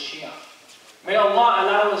path of the Shia. May Allah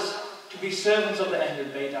allow us to be servants of the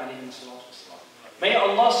Ahlul Bayt alayhim salatu wasalam. May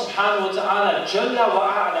Allah subhanahu wa ta'ala, Jalla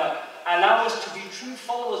wa A'la, allow us to be true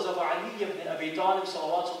followers of Ali ibn Abi Talib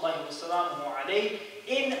salawatullahi wa salamuhu alayhi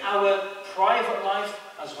in our private life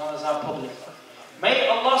as well as our public life. May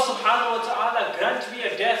Allah subhanahu wa ta'ala grant me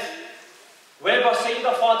a death whereby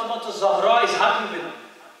Sayyidah Fatima Zahra is happy with me.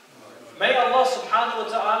 May Allah subhanahu wa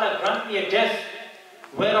ta'ala grant me a death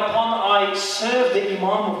whereupon I serve the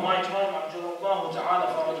Imam of my time, Abdullah ta'ala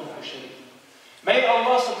faraduhu sharif. May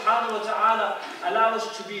Allah subhanahu wa ta'ala allow us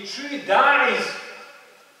to be true da'is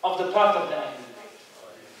of the path of the Ahlul Bayt.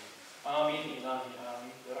 Ameen, ilahi,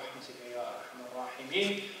 ameen, bi rahmatika ya arhamar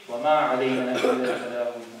rahimin, wa ma alayna illa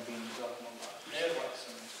al-balagh al-mubin. Jazakumullah khair wa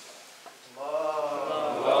ahsanu.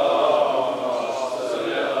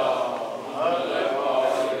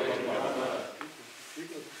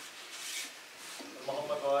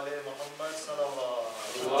 Muhammad wa ali Muhammad sallallahu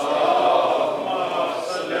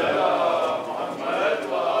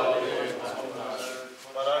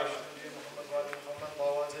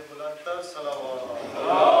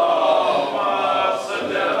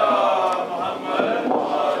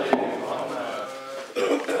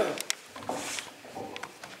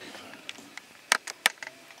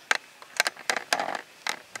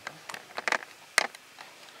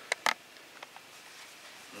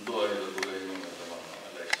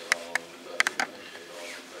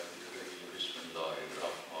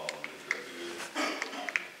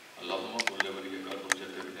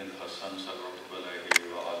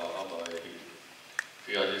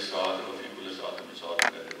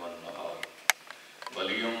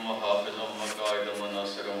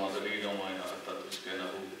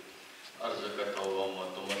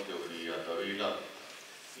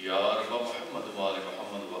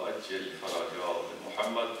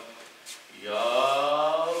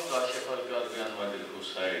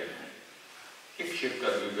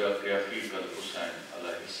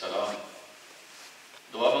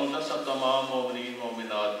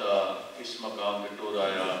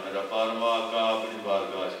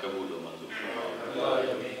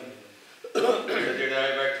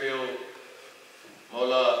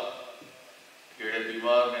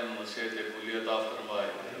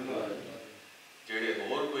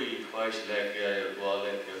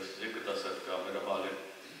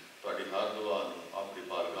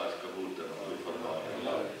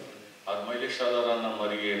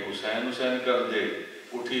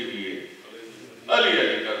علی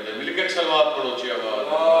علی کر دے مل کے صلوات پڑھو چی آواز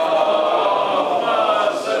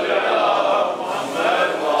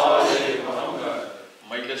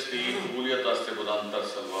مجلس دی قبولیت واسطے بلند تر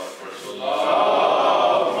صلوات پڑھ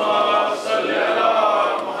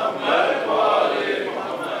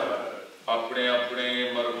اپنے اپنے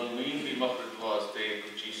مرحومین کی مغفرت واسطے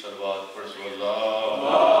کچھ صلوات پڑھ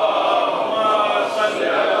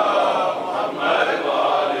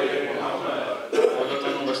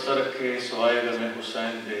رکھے سوائے غم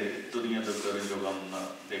حسین دے دنیا دکر جو غم نہ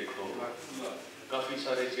دیکھو کافی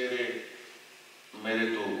سارے چہرے میرے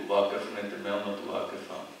تو واقف نے تے میں انہوں تو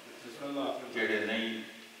واقف ہاں جڑے نہیں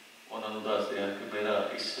انہوں نے دس دیا کہ میرا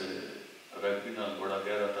اس رگبی نال بڑا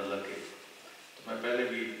گہرا تعلق ہے تو میں پہلے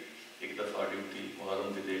بھی ایک دفعہ ڈیوٹی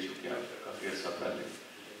محرم بھی دے چکی ہوں کافی عرصہ پہلے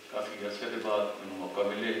کافی عرصے کے بعد مجھے موقع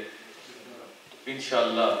ملے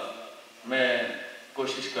انشاءاللہ میں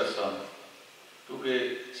کوشش کرتا ہوں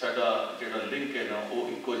کیونکہ ساڈا جڑا لنک ہے نا وہ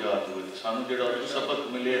ایکو جات ہوئے تو سانو جڑا سبق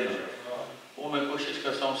ملے نا وہ میں کوشش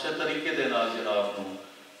کرتا ہوں اسی طریقے دے نال جناب نو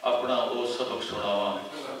اپنا وہ سبق سناواں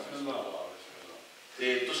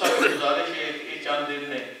تے تساں دی گزارش ہے یہ چند دن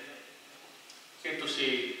نے کہ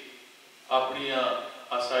تسی اپنی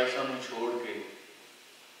آسائشاں نو چھوڑ کے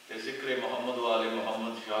تے ذکر محمد والے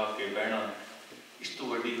محمد شاہ کے بہنا اس تو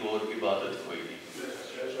وڈی اور عبادت کوئی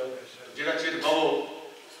نہیں جڑا چر بہو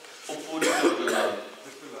وہ پوری طرح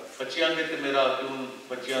بچیاں دے تے میرا کیوں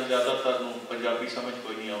بچیاں زیادہ تر نو پنجابی سمجھ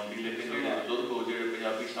کوئی نہیں آتی لیکن جڑے بزرگ ہو جڑے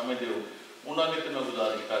پنجابی سمجھ دے ہو انہاں دے تے میں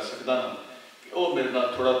گزارش کر سکتا نا کہ وہ میرے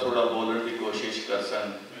نال تھوڑا تھوڑا بولن کی کوشش کر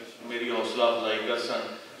سن میری حوصلہ افزائی کر سن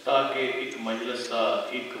تاکہ ایک مجلس کا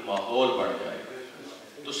ایک ماحول بن جائے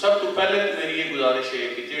تو سب تو پہلے تو میری یہ گزارش ہے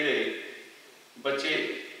کہ جڑے بچے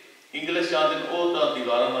انگلش جانتے ہیں وہ تو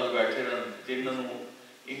دیواراں نال بیٹھے رہن جنہوں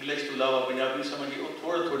انگلش تو علاوہ پنجابی سمجھے وہ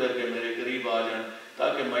تھوڑے تھوڑے اگے میرے قریب آ جان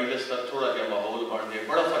تاکہ مجلس کا تھوڑا جہا ماحول بن جائے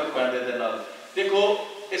بڑا فرق پیندے دے نال دیکھو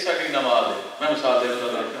یہ ساری نماز ہے میں مثال دے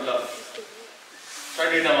رہا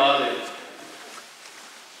ساری نماز ہے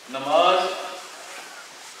نماز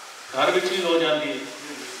گھر وچ ہی ہو جاتی ہے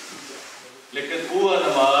لیکن وہ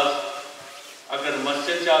نماز اگر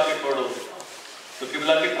مسجد جا کے پڑھو تو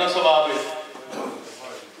قبلہ کتنا ثواب ہے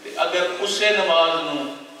اگر اسے نماز نو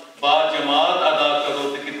با جماعت ادا کرو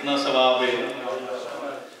تو کتنا ثواب ہے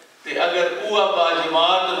تے اگر وہ با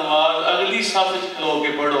جماعت نماز اگلی صف کھلو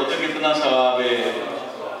کے پڑھو تو کتنا ثواب ہے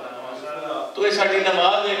تو یہ ساری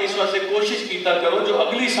نماز ہے اس واسطے کوشش کیتا کرو جو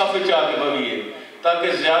اگلی صف جا کے بویے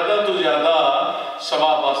تاکہ زیادہ تو زیادہ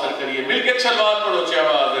ثواب حاصل کریے مل کے صلوات پڑھو چھ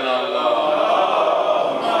آواز دینا اللہ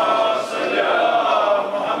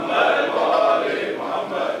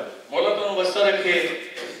مولا تنوں وسطہ رکھے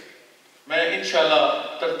میں انشاءاللہ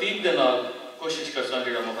ترتیب دے نال کوشش کرساں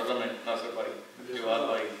جڑا محرم ہے ناصر بھائی جواد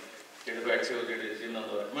بھائی جڑے بیٹھے ہو جڑے جنہاں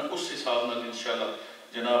دا میں اس حساب نال انشاءاللہ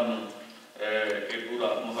جناب نوں اے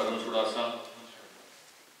پورا محرم سڑاساں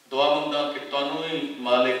دعا منگا کہ تانوں ہی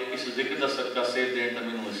مالک اس ذکر دا صدقہ سیر دیں تے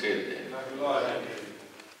مینوں سیر دیں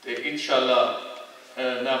تے انشاءاللہ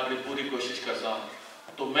میں اپنی پوری کوشش کرساں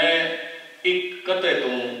تو میں ایک قطعے تو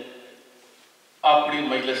اپنی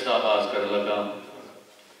مجلس دا آغاز کر لگا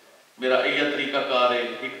میرا ایہ طریقہ کار ہے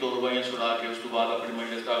ایک دو ربائیاں سنا کے اس تو بعد اپنی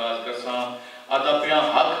مجلس کا آغاز کرساں آدھا پیاں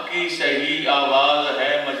حق کی صحیح آواز ہے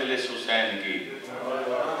مجلس حسین کی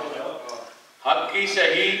حق کی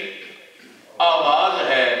صحیح آواز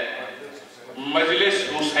ہے مجلس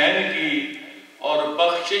حسین کی اور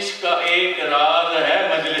بخشش کا ایک راز ہے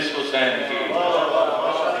مجلس حسین کی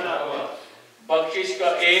بخشش کا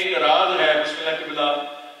ایک راز ہے بسم اللہ کی بلا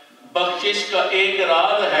بخشش کا ایک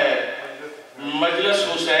راز ہے مجلس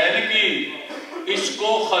حسین کی اس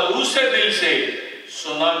کو خلوص دل سے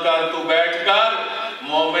سنا کر تو بیٹھ کر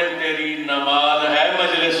مومن تیری نماز ہے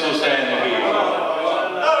مجلس حسین کی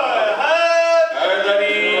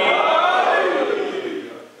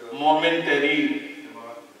مومن تیری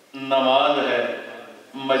نماز ہے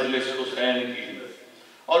مجلس حسین کی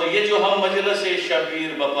اور یہ جو ہم مجلس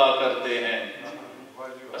شبیر بپا کرتے ہیں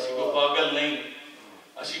اسی کو پاگل نہیں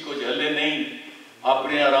اسی کو جھلے نہیں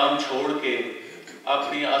اپنے آرام چھوڑ کے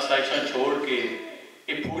اپنی آسائشاں چھوڑ کے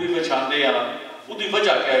یہ پوری بچھاندے ہیں اُدھی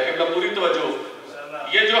وجہ کیا ہے کہ پوری توجہ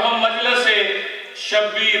یہ جو ہم مجلس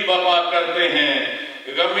شبیر بپا کرتے ہیں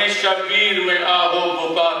غم شبیر میں آہو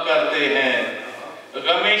بکا کرتے ہیں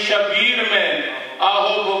غم شبیر میں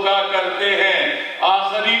آہو بکا کرتے ہیں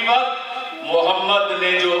آخری وقت محمد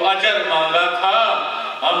نے جو اجر مانگا تھا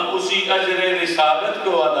ہم اسی اجر رسالت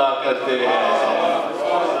کو ادا کرتے ہیں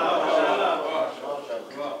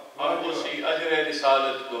ہم اسی اجر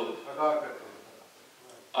رسالت کو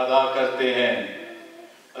ادا کرتے ہیں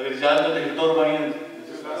اگر اجازت ہے دور بھائیاں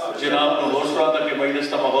جناب کو حوصلہ تک کہ مجلس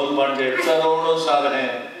کا ماحول بن جائے. کروڑوں سال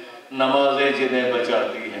ہیں نمازیں جنہیں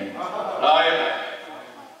بچاتی ہیں. آئے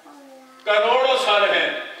کروڑوں سال ہیں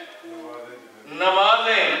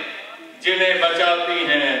نمازیں جنہیں بچاتی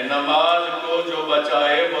ہیں. نماز کو جو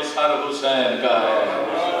بچائے وہ سر حسین کا ہے.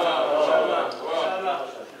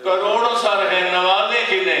 کروڑوں سال ہیں نمازیں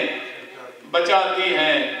جنہیں بچاتی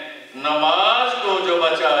ہیں. نماز کو جو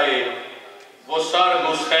بچائے وہ سر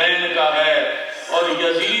حسین کا ہے. اور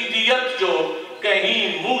یزیدیت جو کہیں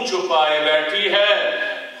منہ چھپائے بیٹھی ہے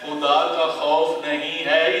خدا کا خوف نہیں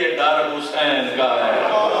ہے یہ ڈر حسین کا ہے.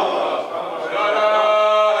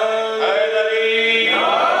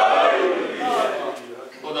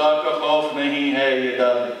 خدا کا خوف نہیں ہے یہ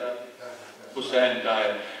ڈر حسین کا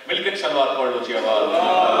ہے. مل کے صلوات پڑھ لو جی آواز.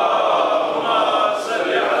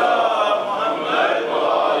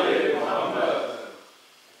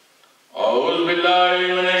 اعوذ باللہ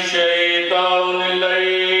من الشیطان الرجیم.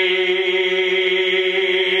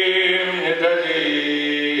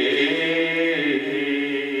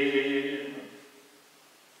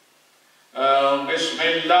 بسم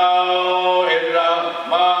اللہ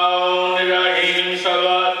الرحمن الرحیم.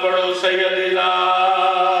 صلوات پڑھو سید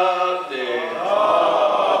ذات.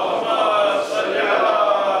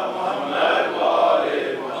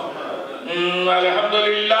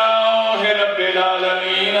 الحمدللہ رب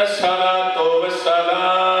العالمین. الصلاۃ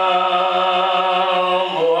والسلام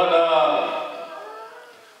علی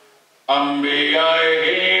انبیائہ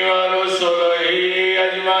ورسلہ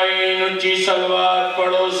اجمعین. اونچی صلوات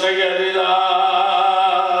پڑھو سید ذات.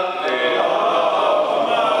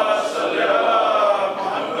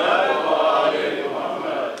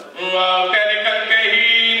 کہہ کر کے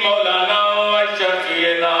ہی مولانا و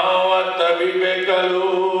شفیعنا و طبیب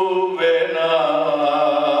قلوبنا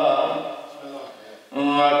و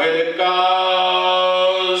بالقاسم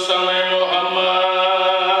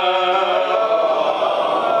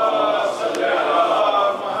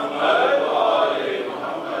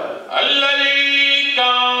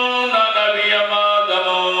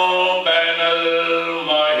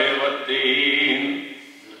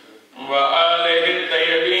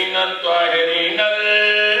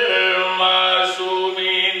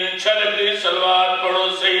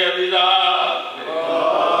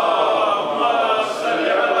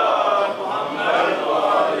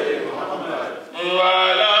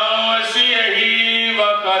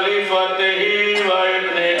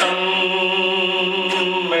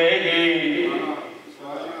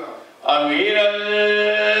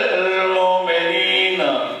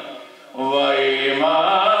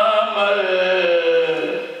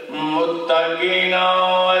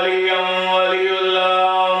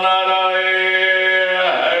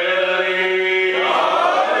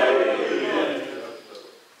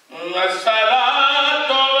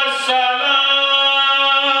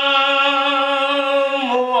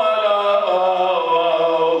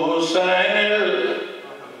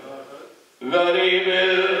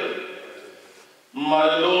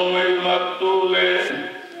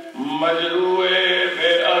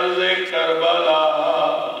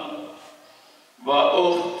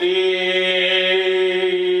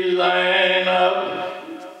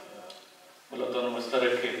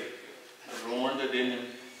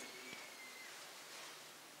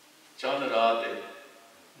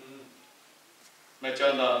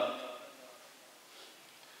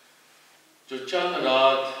جو چند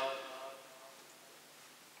رات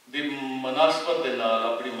دی مناسبت دے نال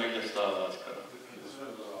اپنی مجلس دا آغاز کرا.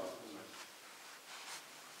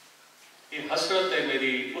 یہ حسرت ہے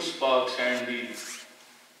میری اس پاک سینڈ دی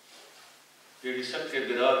جیڑی سکے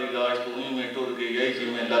درا دی لاش تو انہی میں ٹر گئی ہے جی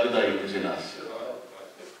میں لگدا ہی مجھے ناس.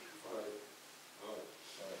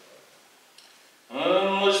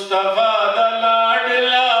 مصطفیٰ دا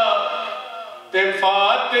لاڈلا تے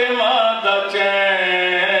فاطمہ دا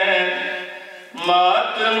چین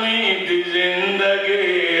ماتمی دی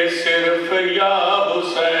زندگی صرف یا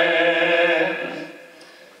حسین.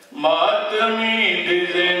 ماتمی دی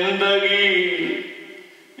زندگی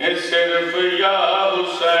صرف یا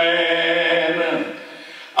حسین.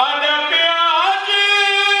 آدھا پیاج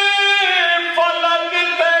فلک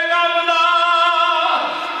تے غمدا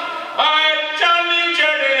آئے چن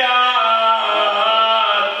چڑیا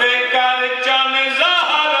تے کر چن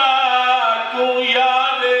زہرا کو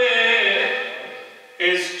یادے.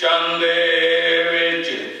 اس چندے وچ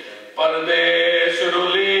پردیس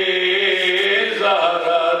رلی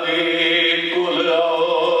زہرا دی کل آؤ.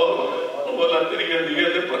 بولا تیری ہدیے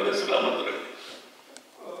دے پردے سلامت رکھ.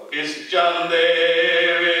 اس چندے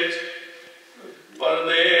وچ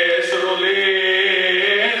پردیس رلی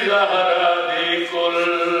زہرا دی کل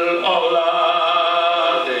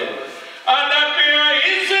اولاد. ادا پیا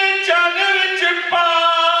اس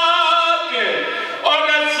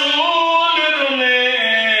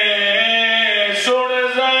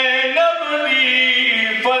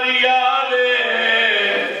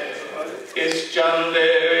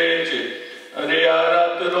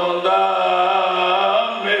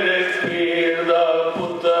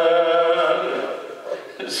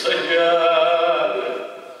سجاد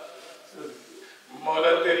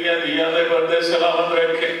مولا تیریاں دیاں دے پردے سلامت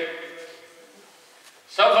رکھے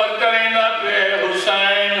سفر کریں نہ پہ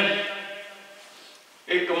حسین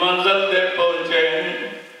ایک منزل دے پہنچے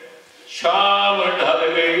شام ڈھل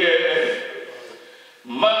گئی ہے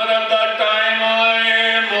مغرب دا ٹائم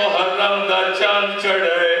ہوئے محرم دا چاند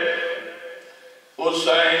چڑھے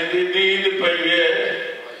حسین دی دید پئیے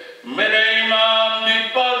میرے امام دی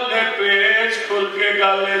پگ دے پیچ کھل کے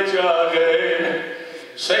گالے چاہ گئے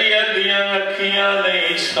سید دیاں اکھیاں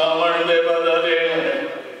نہیں سامن دے بدلے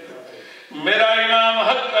میرا امام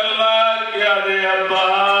حق المال کیا دے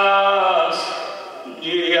عباس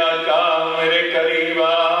جی آقا میرے قریب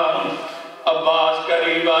عباس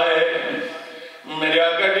قریب آئے میرے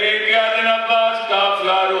آقا دے کیا دن عباس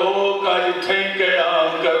کافلہ روک آج تھیں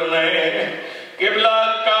قیام کرنے قبلہ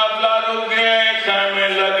کافلہ رک گئے خیمے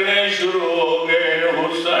لگنے شروع ہو گئے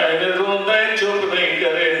حسین روندے چپ نہیں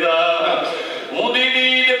کرے دا مودی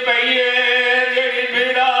دید پئیے جیڑی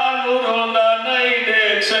بھیڑا نو روندا نہیں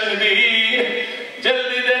دیکھ سکدی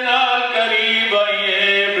جلدی دے نال قریب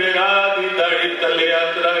آئیے بھیڑا دی داڑھی تلے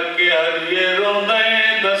ہاتھ رکھ کے آئیے روندے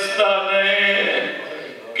دستانے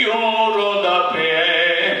کیوں روندا پہ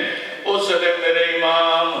ہے اس نے میرے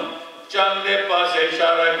امام چاندے پاسے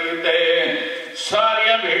اشارہ کیتے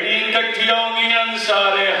ساریاں بھیڑی کٹھی ہو گئیں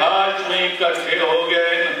سارے حاج میں کٹھے ہو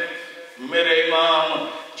گئے میرے امام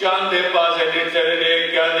چاندے پاسے دیتے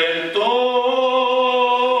کیا دن تو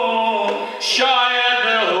شاید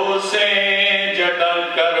حسین جڑا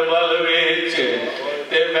کربل ویچ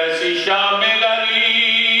تے ویسی شام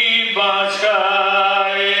غریب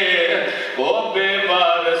بادشاہ وہ بے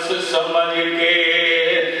وارث سمجھ کے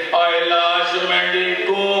آئے لاش منڈی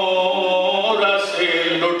کو رسی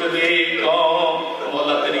لٹ دی قوم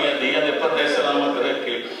مولا تیریاں دیاں دے پردے سلامت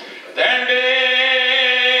رکھے تینڈے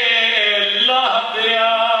اللہ دیا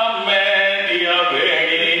میں دیا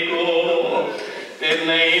بھیڑی کو تے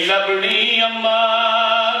نہیں لبنی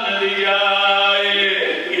امان دیائے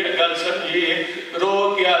یہ گل سمجھی رو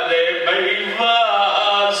کیا دے بھائی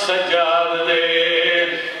سجاد دے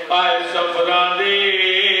آئے سفران دی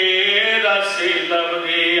رسی لب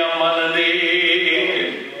دی امن دی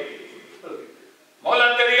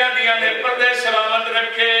مولا تیریاں دیاں دے پردے سلامت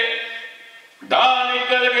رکھے دا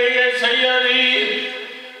نکل گئی ہے سیدی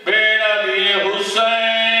بیڑا دیے حسین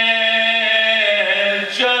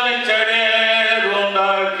چن چڑے رونا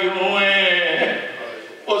کیوں ہے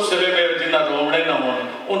اس لئے میرے جنہ رومنے نہ ہوں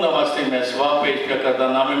انہاں واسطے میں سواب پیش کردہ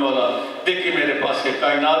نامی مولا دیکھی میرے پاس کے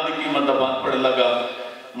کائنات دی قیمت دبان پڑ لگا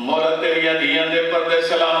مولا تیریاں دیاں دے پردے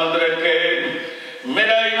سلامت رکھے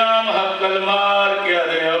میرا امام حق المار کیا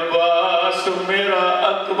دے عباس میرا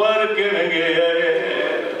اکبر کنگے ہے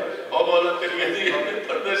او مولا تیریاں دیاں دے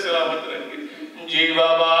پردے سلامت رکھے جی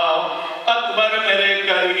بابا اکبر میرے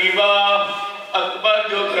قریبا اکبر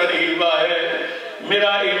جو قریبا ہے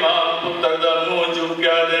میرا امام پتر دا منہ جو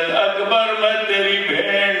کیا دن اکبر میں تیری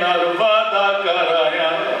بھین نال وعدہ کر آیا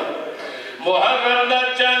محرم دا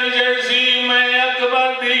چند جیسی میں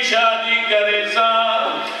اکبر دی شادی کرے سا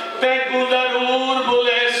تے کو ضرور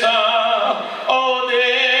بلے سا او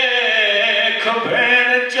دیکھ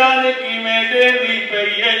بھین چند کی میں دے دی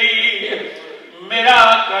پئی میرا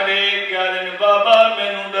کرے کیا دن بابا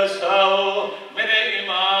میں نو دساؤ میرے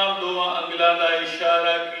امام دو انگلہ دا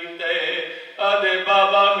اشارہ کیتے آدھے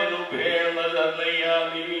بابا میں نو بھین نظر نہیں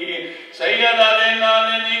آدھی سید آدھے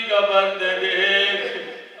نانے دی قبر دے دیکھ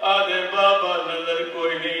آدھے بابا نظر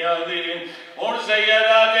کوئی نہیں آدھی اور سید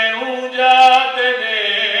آدھے ہوں جاتے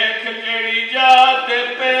دیکھ کیڑی جاتے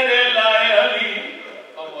پیرے لائے علی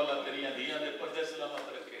اور مولا تیریاں دیاں دے پردے سلامت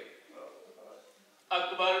رکھے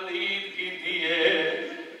اکبر دید کی دیئے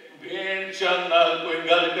بھین چندال کوئی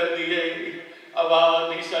گل کر دیئے آواز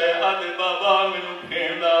نہیں سائے آدھے بابا میں نو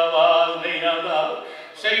بھین دا آواز نہیں آدھا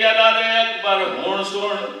سید آدھے اکبر ہون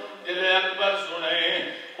سن جلے اکبر سنے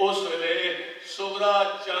اس ویلے سغرا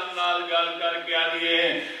چند نال گل کر کے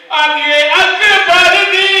آدھیے اکبر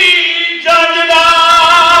دی جاندا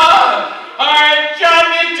آئے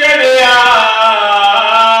چند چڑیا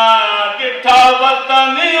کٹھا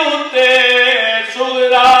وطن ہوتے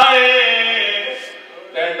سغرائے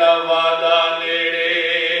تینڈا وعدہ نیڑے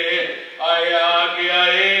آیا گیا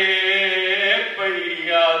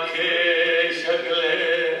پئی آکھے شکلے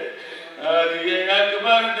آدھیے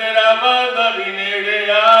اکبر تیرا وعدہ بھی نیڑے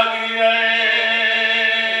آ گیا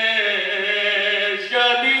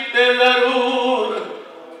شادی تے ضرور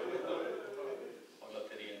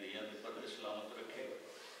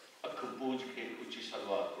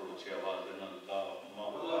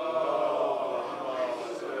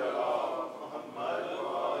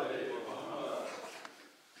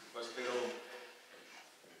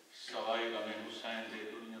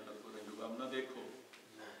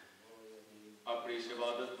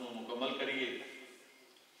عبادت کو مکمل کریے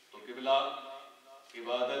تو قبلہ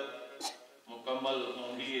عبادت مکمل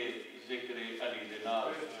ہوندی ہے ذکر علی دے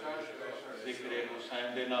نال ذکر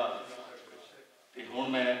حسین دے نال تے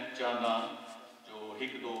ہن میں چاہنا جو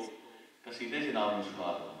ایک دو قصیدے جناب نوں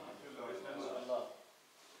سنا دوں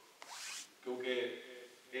کیونکہ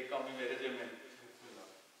ایک کام بھی میرے ذمہ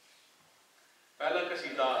پہلا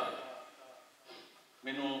قصیدہ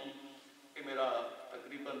مینوں کہ میرا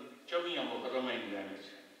تقریباً 24 محرم انگلینڈ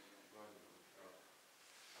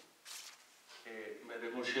کہ میرے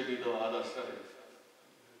مرشدی دعا دا اثر ہے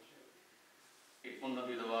کہ انہوں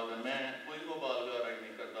دی دعا دا میں کوئی مبالغہ رائی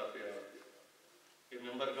نہیں کرتا پیا کہ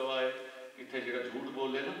ممبر گواہ اتنے جڑا جھوٹ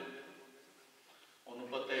بولے نا انہوں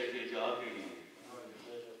پتہ ہے کہ جا کے نہیں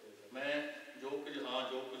میں جو کچھ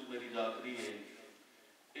میری ذاتری ہے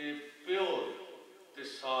یہ پیور تے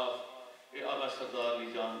صاف یہ آغا سردار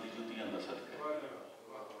لی جان دی جوتیاں دا صدقہ ہے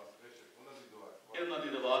یہ انہوں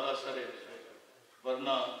دی دعا دا اثر ہے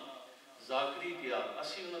ورنہ ذاکری کیا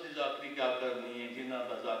اسی انہوں دی ذاکری کیا کرنی ہے جنہ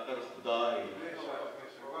دا ذاکر خدا ہے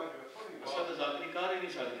اسی دا ذاکری کار ہی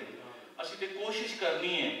نہیں سکتے اسی تے کوشش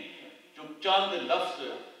کرنی ہے جو چند لفظ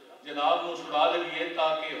جناب نو سنا لگیے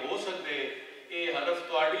تاکہ ہو سکتے اے حرف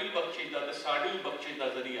تواڈی بخشش دا تے ساڈی بخشش دا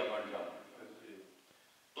ذریعہ بن جائے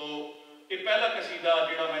تو یہ پہلا قصیدہ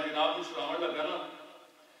جڑا میں جناب نو سناون لگا نا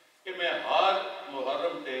کہ میں ہر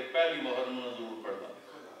محرم تے پہلی محرم نو ضرور پڑھدا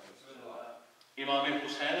امام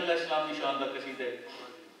حسین علیہ السلام کی شان دا قصیدہ ہے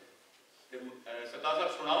سردار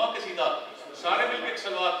صاحب سناوا قصیدہ سارے مل کے ایک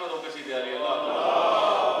صلوات پڑھو قصیدے علی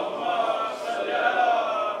اللہم صلی علی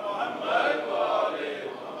محمد و آل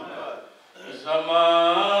محمد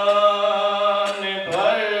زمان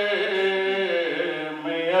بھر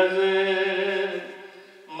میں عظمتوں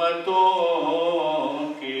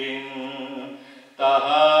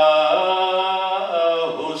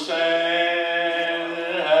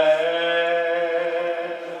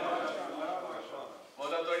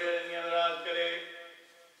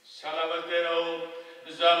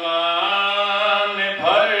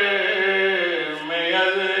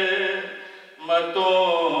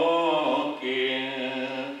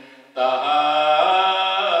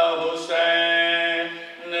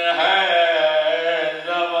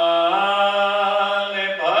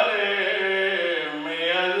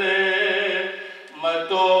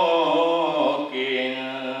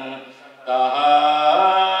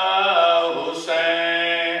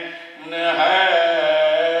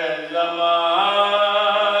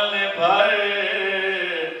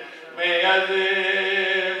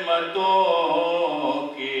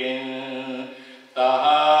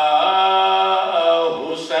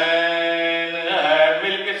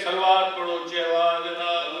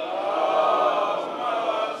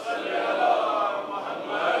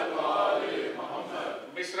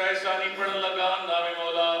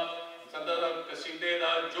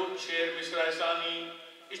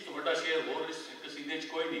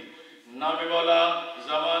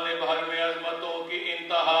کی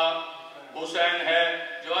انتہا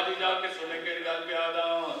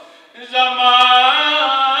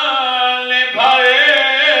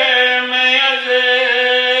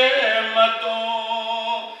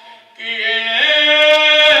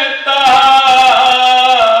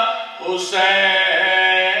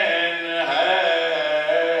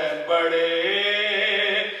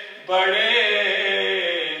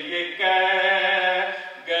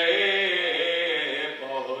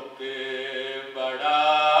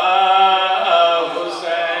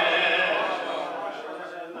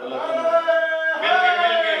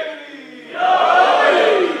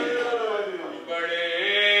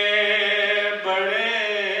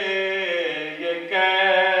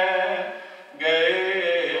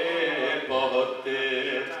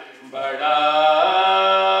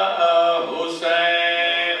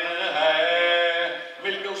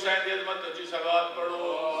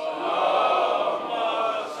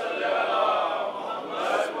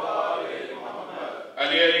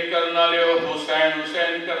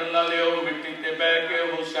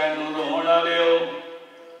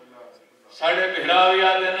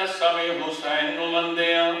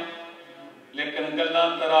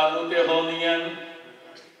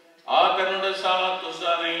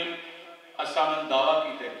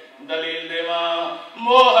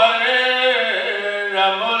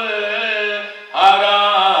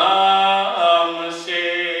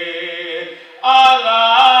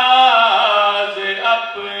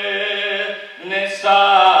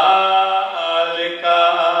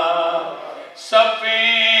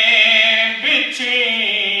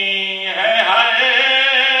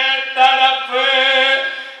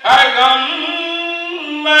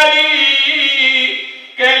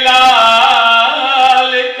کے لا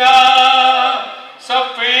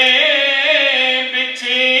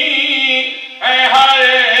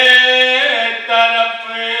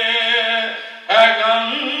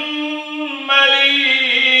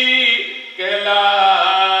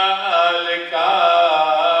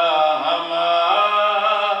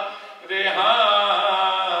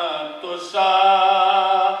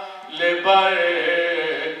پر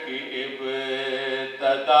کی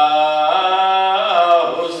ابتدا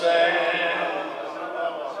حسین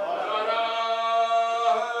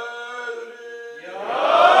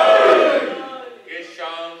کس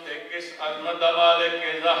شان تے کس عظمت دا مالک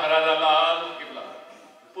کے زہرا دلال قبلہ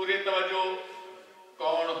پوری توجہ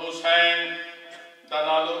کون حسین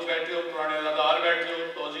دلالو بیٹھے ہو پرانے لدار بیٹھے ہو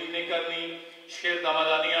توضیح نہیں کرنی شیر دا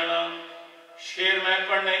مزہ نہیں آنا شیر میں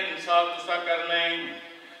پڑھنے انصاف تسا کرنے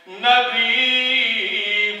نبی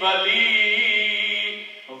ولی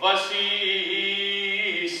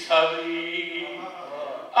وسیع سبی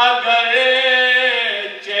اگر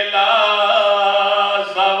چلا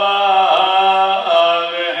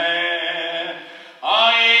زوال ہیں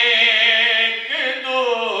ایک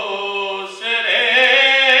دوسرے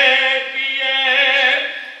کیے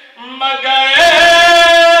مگر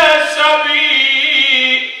سبھی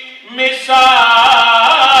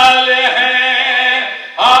مثال ہیں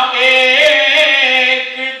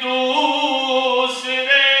ایک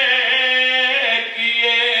دوسرے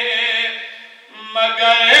کیے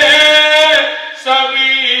مگر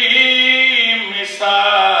سبھی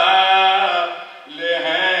مثال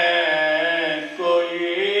ہیں کوئی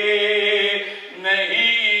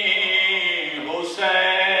نہیں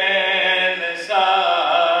حسین سا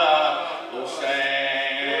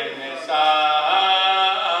حسین سا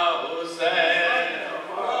حسین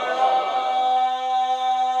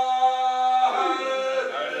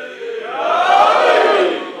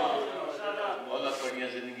مولا بڑیاں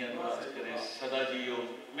زندگیاں دراز کرے صدا جیو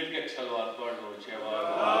مل کے ایک سلوات پڑھ لو چہوار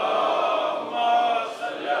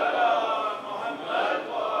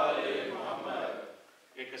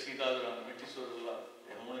ایک قصیدہ ذرا مٹی سور اللہ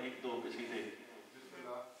ہوں ایک دو قصیدے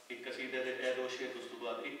ایک قصیدے دے اے دو شعر اس تو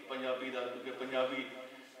بعد ایک پنجابی دا کیونکہ پنجابی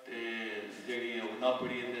تے جیڑی ہے وہ نہ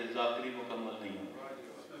پڑھی تے ذاکری مکمل نہیں ہو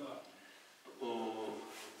تو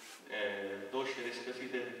دو شعر اس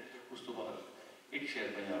قصیدے دے اس تو بعد ایک شعر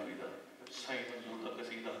پنجابی دا سائیں منظور دا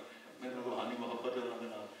قصیدہ میرے روحانی محبت ہے انہوں نے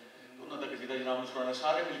تو انہوں دا قصیدہ جناب سنانے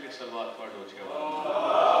سارے مل کے سلوات پڑھ لو چہوار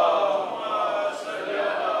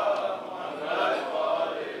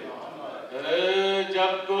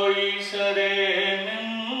جب کوئی سرے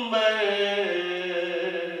منبر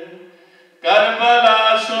کربلا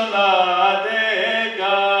سنا دے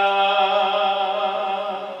گا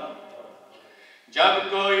جب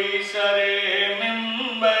کوئی سرے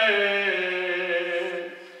منبر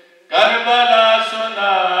کربلا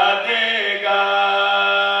سنا دے گا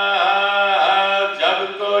جب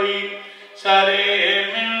کوئی سرے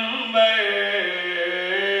منبر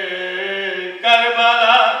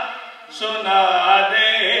کربلا سنا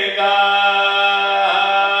دے گا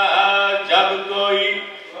جب کوئی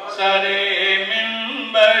سرے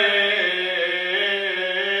منبر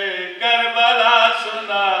کربلا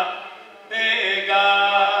سنا دے گا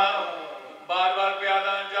بار بار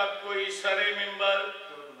پیادا جب کوئی سرے منبر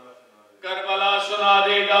کربلا سنا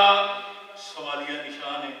دے گا سوالیہ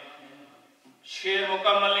نشان ہے شیر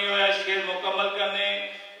مکمل نہیں ہویا شیر مکمل کرنے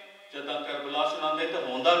جدہ کربلا سنا دے تو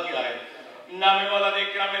ہوندہ کیا ہے نامی مولا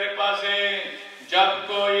دیکھنا میرے پاس ہے جب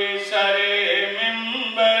کوئی سرے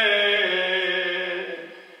منبر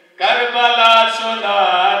کربلا سنا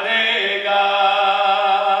دے گا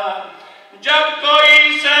جب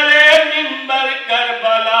کوئی سرے منبر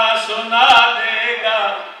کربلا سنا دے گا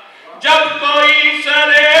جب کوئی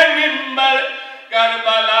سرے منبر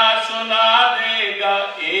کربلا سنا دے گا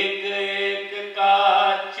ایک ایک کا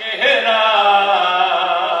چہرہ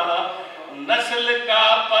نسل کا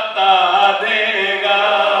پتا دے گا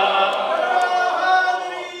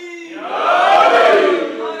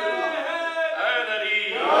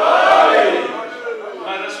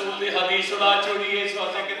میں رسول دی حدیث سنا چھوڑی ہے اس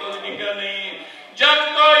واسطے کہ تو نکل نہیں جب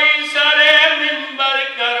کوئی سرے منبر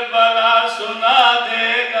کربلا سنا دے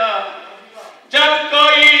گا جب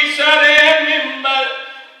کوئی سرے منبر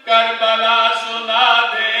کربلا سنا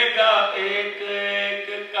دے گا ایک ایک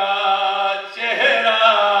کا چہرہ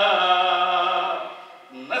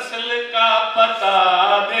نسل کا پتا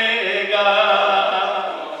دے گا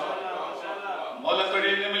مولا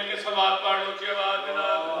کریم نے مل کے سلوات پڑھ لو چہوار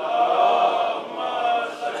جناب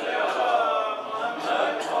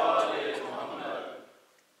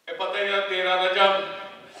اے پتہ ہے 13 رجب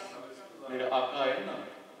میرے آقا ہے نا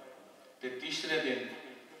تے تیسرے دن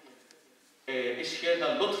اس شعر دا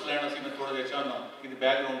لطف لینا سی میں تھوڑا جا چاہنا کہ بیک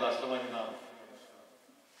گراؤنڈ دس لواں جناب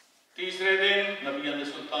تیسرے دن نبیان دے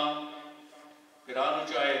سلطان گرانو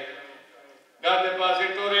چاہے گھر دے پاسے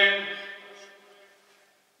ٹورے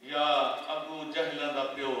یا ابو جہلان دا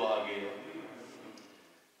پیو آگے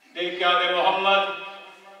دیکھ دے محمد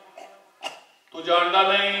تو جاندہ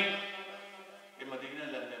نہیں یہ مدینہ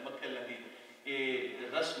لگنے مکہ لگی یہ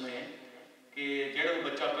رسم کہ جڑا بھی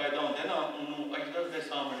بچہ پیدا ہوتا ہے نا انہوں اجدر دے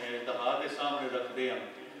سامنے دہا دے سامنے رکھ دے ہیں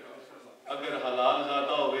اگر حلال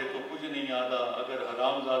زیادہ ہوئے تو کچھ نہیں آدھا اگر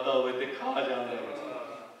حرام زیادہ ہوئے تو کھا جانا ہے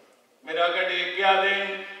میرا آقا ڈیک کیا دیں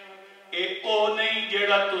اے او نہیں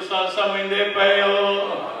جڑا تسا سمجھدے پئے ہو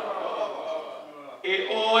اے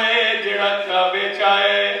او ہے جڑا کعبے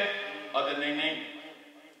چاہے آدھے نہیں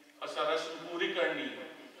اسا رسم پوری کرنی ہے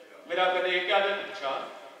میرا آقا ڈیک کیا دیں اچھا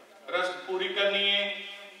رسم پوری کرنی ہے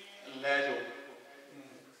لے جو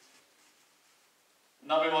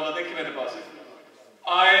نام مولا دیکھی میرے پاس ہے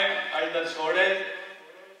آئے ادھر چھوڑے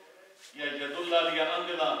یا ید اللہ لیا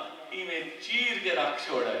انگلا ایمیں چیر کے رکھ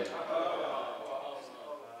چھوڑے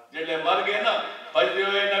جلے مر گئے نا بجدے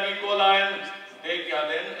ہوئے نبی کو لائن دیکھ کیا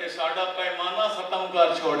دین اے ساڑا پیمانہ ختم کر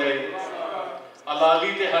چھوڑے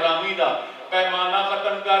حلالی تے حرامی دا پیمانہ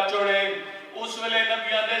ختم کر چھوڑے اس ویلے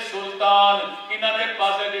نبیان دے سلطان انہاں دے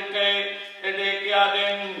پاسے ڈٹھے تے دیکھ کیا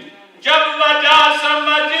دین جب وجہ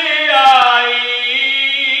سمجھ آئی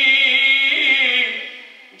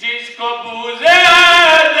جس کو بوزے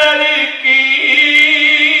حیدر کی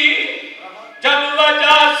جب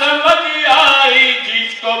وجہ سمجھ آئی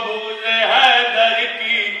جس کو بوزے حیدر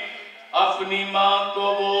کی اپنی ماں کو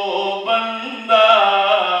وہ بندہ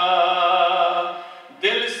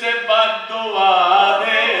دل سے بد دعا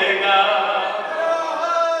دے گا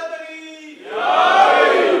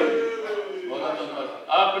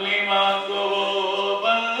اپنی ماں کو وہ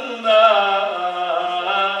بندہ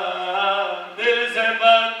دل سے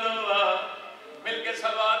بد دعا مل کے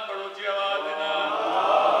سلوات پڑھو جی آواز دینا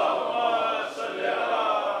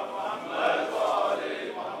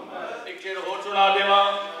ایک شعر اور سنا دے ماں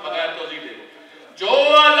بغیر توضیح دے جو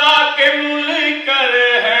اللہ کے منکر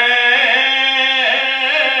ہیں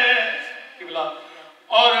قبلہ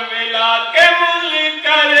اور ولا کے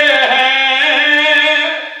منکر ہیں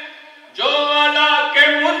جو اللہ کے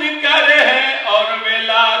منکر ہیں اور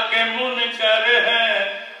ولا کے منکر ہیں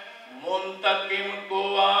منتقم کو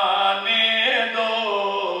آنے دو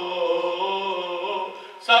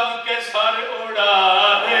سب کے سر اڑا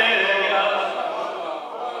دے گا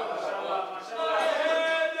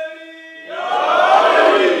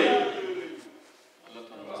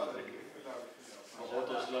بہت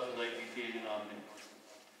حوصلہ افزائی کی تھی جناب نے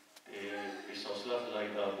اس حوصلہ افزائی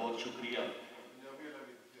کا بہت شکریہ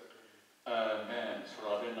میں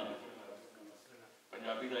سنا دینا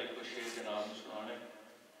پنجابی کا ایک شعر جناب نے سنانے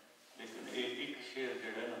لیکن ایک شعر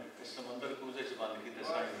جڑا ہے نا اس سمندر کو اسے بند کیتے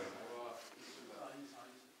سائیں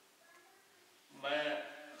میں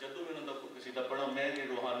جدو بھی انہوں نے کسی کا پڑھا میں یہ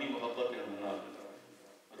روحانی محبت ہے انہوں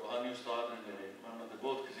روحانی استاد نے میرے میں انہوں نے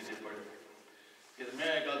بہت کسی سے پڑھے کہ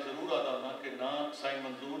میں ایک گل ضرور آتا ہوں کہ نہ سائیں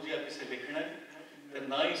منظور جی کسے لکھنا ہے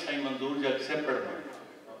نہ ہی سائیں منظور جی کسے پڑھنا ہے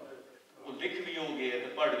وہ لکھ بھی ہو گئے تو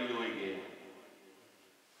پڑھ بھی ہوئی گئے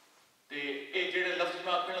اے جڑے لفظ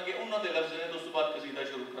میں آکھنے لگے انہوں نے لفظ نے تو اس بعد قصیدہ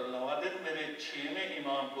شروع کرنا ہوا دن میرے 6ویں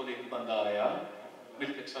امام کو ایک بندہ آیا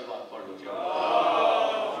مل کے سلوات پڑھ لو جاؤ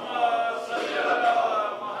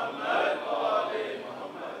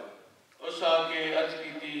اس آگے عرض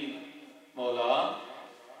کی تھی مولا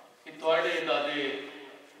کہ تواڈے دادے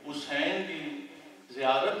حسین دی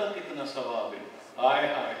زیارت کا کتنا ثواب ہے آئے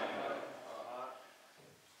ہائے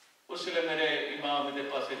اس لئے میرے امام دے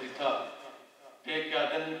پاسے دکھا کہ کیا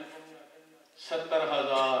دن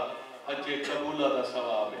 70,000 حج قبولہ دا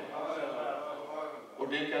ثواب ہے وہ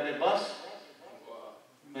دیکھ کیا دے بس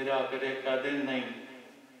میرا کرے کیا دن نہیں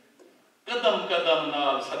قدم قدم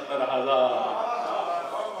نال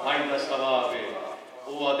 70,000 بھائی دا ثواب ہے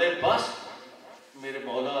وہ آدھے بس میرے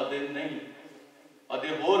مولا آدھے نہیں آدھے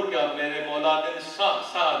اور کیا میرے مولا آدھے سا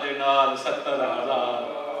دے نال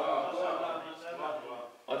 70,000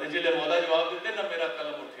 آدھے جلے مولا جواب دیتے نا میرا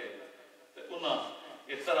قلم اٹھے تو انہاں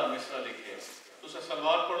اس طرح مصرع لکھے تو اسے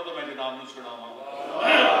سلوات پڑھو تو میں جناب نے سنا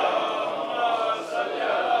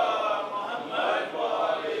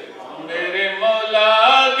میرے مولا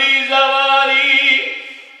دی زواری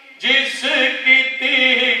جس کی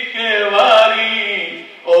تیک واری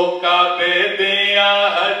او کعبے دیاں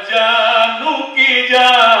حجانوں کی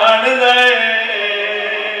جان دے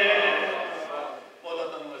مولا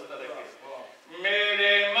تنو اس طرح کے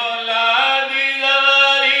میرے مولا دی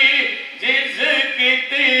زواری جس کی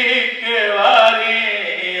تیک واری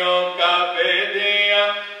او کعبے دیاں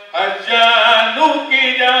حجانوں کی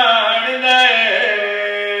جان دے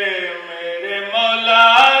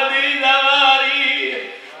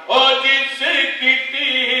او جس کی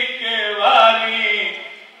تیک واری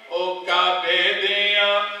او کعبے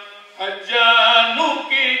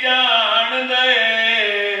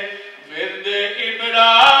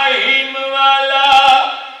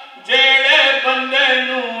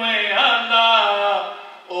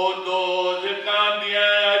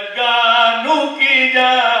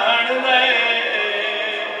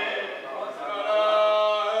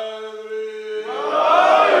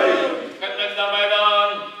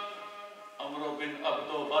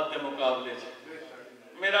مقابلے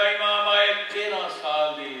میرا امام آئے 13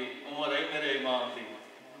 سال دی عمر ہے میرے امام دی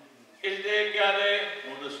اس دے کیا دے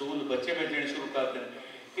رسول بچے بھیجنے شروع کر دیں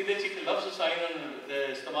کہ ایک لفظ سائنن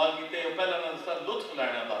استعمال کیتے ہیں پہلا نہ لطف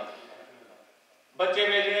لینا بات بچے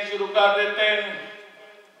بھیجنے شروع کر دیتے ہیں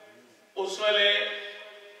اس ویلے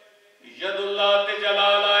ید اللہ تے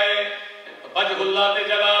جلال آئے وجہ اللہ تے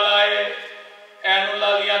جلال آئے این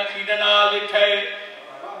اللہ لیا کھیڈے نال اٹھے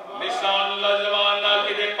لسان اللہ زبان نال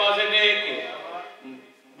کے دے پاسے دے کے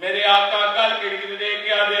میرے آقا گل کڑی دے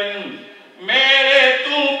کے آدن میرے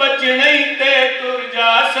تو بچ نہیں تے تر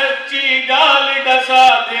جا سچی گال دسا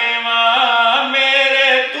دیواں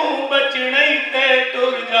میرے تو بچ نہیں تے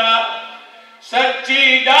تر جا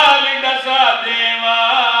سچی گال دسا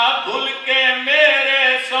دیواں بھول کے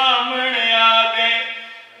میرے سامنے آ گئے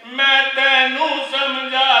میں تینوں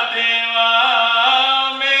سمجھا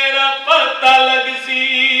دیواں میرا پتہ لگ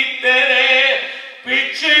سی تیرے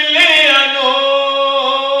پچھلے انو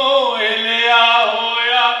لیا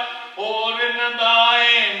ہویا اور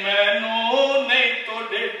ندائیں مینوں نہیں تو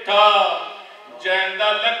ڈٹھا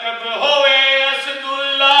جیندہ لقب ہوئے اسد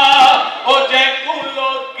اللہ او جے کلو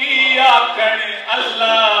کی آکھن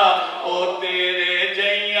اللہ او تیرے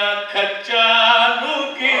جیاں کھچانو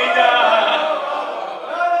کی جا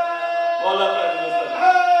مولا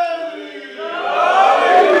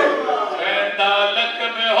جیندہ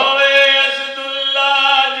لقب ہوئے اسد اللہ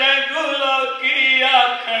جے کلو کی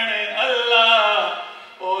آکھن اللہ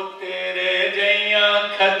او تیرے جیاں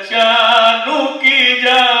کھچانو کی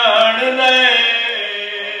جان دے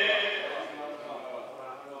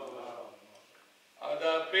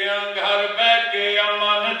آدھا پیاں گھر بے کے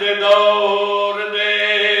امن دے دور دے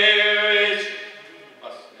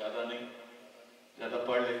بس زیادہ نہیں زیادہ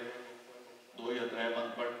پڑھ لے 2 یا 3 من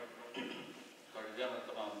پڑھ جا میں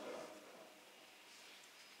تمام کرا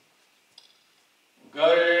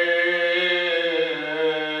گھر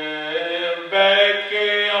بے کے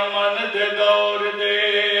امن دے دور دے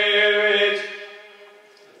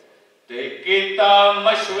تے کیتا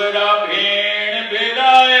مشورہ بھین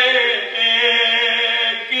بھرائے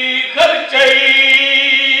کی خرچائی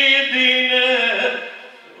دین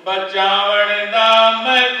بچاون دا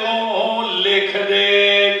میں کو لکھ دے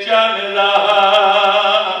چن رہا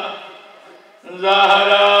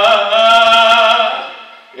زہرا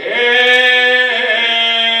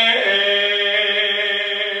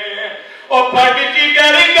او پھٹ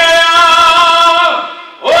جگر گیا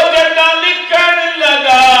او جگہ لکھن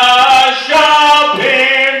لگا شاہ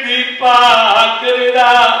بھین دی پاک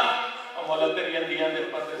رضا مولا تیری اندیاں دے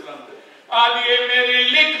پردے سلام آدھیے میری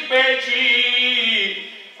لکھ پیچی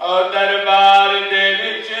اور دربار دے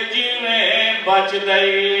وچ جیویں بچ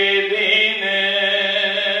دئی دین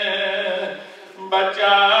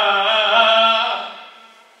بچا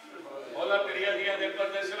مولا تیری اندیاں دے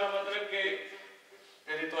پردے سلامت رکھے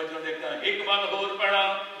تیری توجہ دیکھتا ہے ایک بند اور پڑھا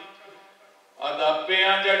آدھا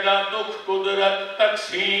پیاں جڑا دکھ قدرت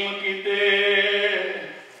تقسیم کیتے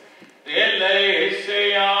تے لے سے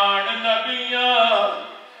آن نبیاں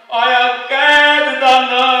آیا قید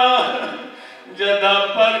دانا جدہ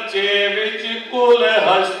پرچے وچ کل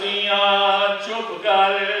ہستیاں چپ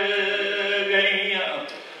کر گئیاں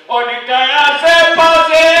اور ڈٹایا سے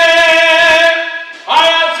پاسے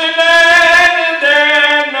آیا سنین دے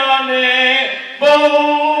نانے بہو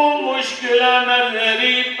مشکلہ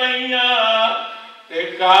نظری پیاں تے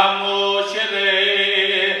خاموش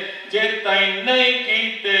رہے جے تائیں نہیں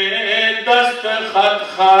کیتے دست خط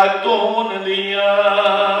خاتون دیا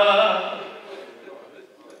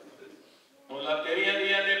مولا تیری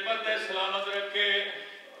اندیاں دے پردے سلامت رکھے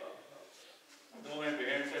دوئیں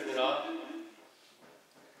بہن سے درات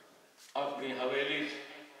اپنی حویلی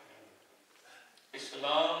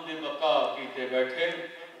اسلام دی بقا کیتے بیٹھے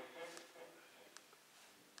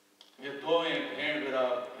یہ دوئیں بہن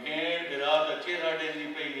برا دا چہرہ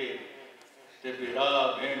ڈیندی پئیے تے برا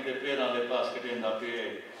بہن دے پیراں دے پاس کے ڈیندا پئے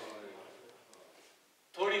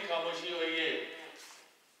تھوڑی خاموشی ہوئی ہے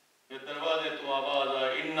یہ دروازے تو آواز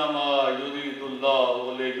آئے انما یرید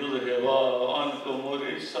اللہ لیذھب عنکم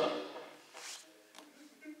الرجس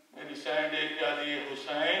میری سین دیکھ کے آدھی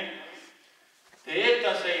حسین دیکھ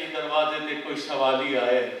تا صحیح دروازے تے کوئی سوالی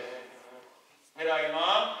آئے میرا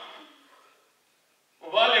امام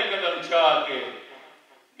والے قدم چاہ کے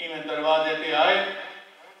انہیں دروازے تے آئے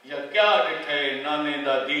یا کیا ڈٹھے نانے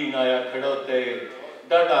دا دین آیا کھڑوتے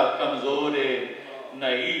ڈاڈا کمزورے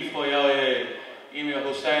نعیف ہویا ہوئے انہیں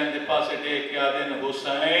حسین دے پاسے دیکھ کے آدھیں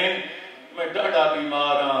حسین میں ڈاڈا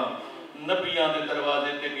بیمار ہاں نبیاں دے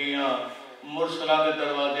دروازے تے گیاں مرسلہ دے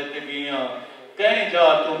دروازے تے گیاں کہیں جا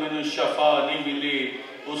تو میں شفا نہیں ملی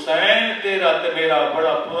حسین تیرا تے میرا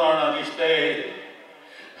بڑا پرانا رشتہ ہے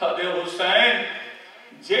آدھے حسین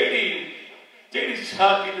جیڑی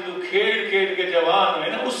چھاتی تو کھیڑ کے جوان ہوئے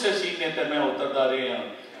نا اس سے سینے تے میں اتردا رہے ہیں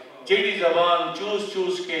جیڑی زبان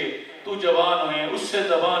چوس کے تو جوان ہوئے اس سے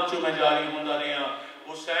زبان چو میں جاری ہوندا رہے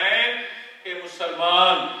ہیں حسین اے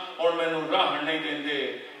مسلمان اور میں نو راہ نہیں دیندے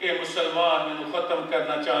اے مسلمان میں نو ختم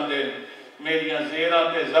کرنا چاہندے میریاں زیرہ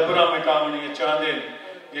تے زبرہ مٹاونی چاہندے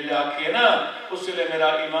جلے آکھے نا اس لئے میرا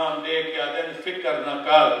امام دے کے آدھے فکر نہ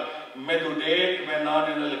کر میں تو دیکھ میں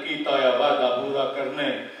نانے نلکیتا یا وعدہ پورا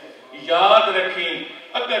کرنے یاد رکھیں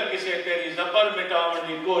اگر کسے تیری زبر مٹاون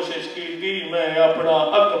کی کوشش کی دی میں اپنا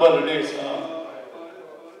اکبر دیسا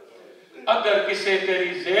اگر کسے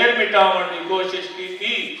تیری زیر مٹاون کی کوشش کی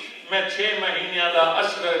تھی میں 6 مہینہ دا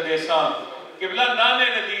اشر دیسا قبلہ نانے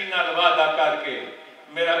ندین نال وعدہ کر کے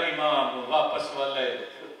میرا امام واپس والے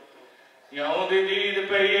یہاں دی دید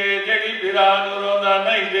پہ یہ جڑی بھران روندہ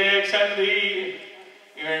نہیں دیکھ سکتی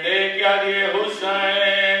گھنڈے کیا دیے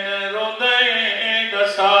حسین روندے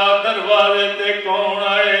دسا دروازے تے کون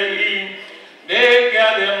آئے دیکھ کیا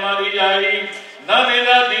دے ماری جائی نانے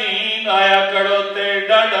دا دین آیا کڑو تے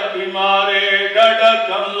ڈاڑا بیمارے ڈاڑا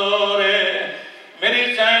کمزورے میری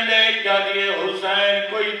سین دیکھ کیا دیے حسین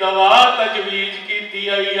کوئی دوا تجویز کی تھی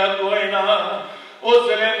یا کوئی نہ اس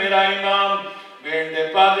لئے میرا امام گھنڈے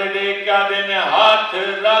پادے دیکھ کیا دے نے ہاتھ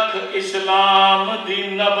رکھ اسلام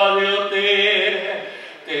دین نبضے ہوتے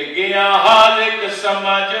تے گیا حالک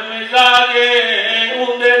سمجھ مزاجے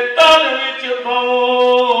اندے تن وچ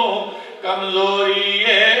پاؤں کمزوری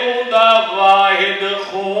ہے اندہ واحد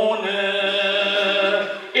خون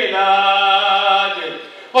علاج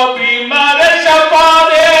وہ بیمار شفا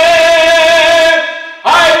دے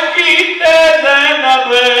ہائے کیتے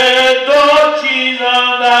زینب 2 چیزاں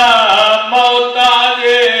دا محتاج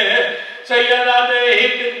سیدہ دے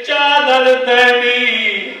ایک چادر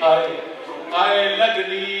تیری آئے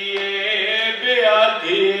لگنی بے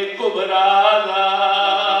آدھی کبرازا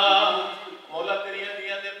مولا تیری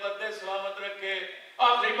اندیاں دے پردے سلامت رکھے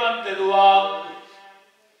آخری بنتے دعا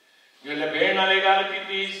جو لبینا لے گال کی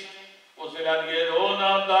تیس اسے لگے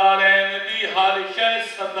رونا دارین دی ہر شے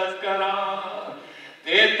صدق کران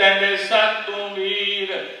دے تینے ستوں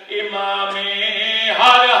ویر امام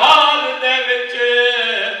ہر حال دے وچ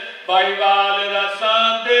بائی وال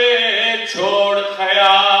رسان دے چھوڑ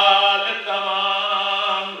خیال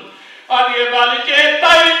تمام اور یہ بال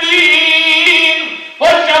چیتائی دین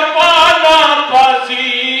اور شپانا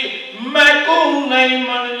پاسی میں کو نہیں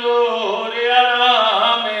منظور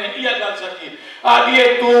آرام یہ گل سکی آدھیے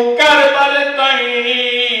تو کربل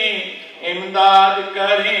تائیں امداد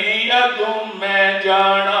کریں اگوں میں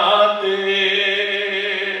جانا دے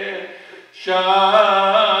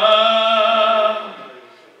شاہ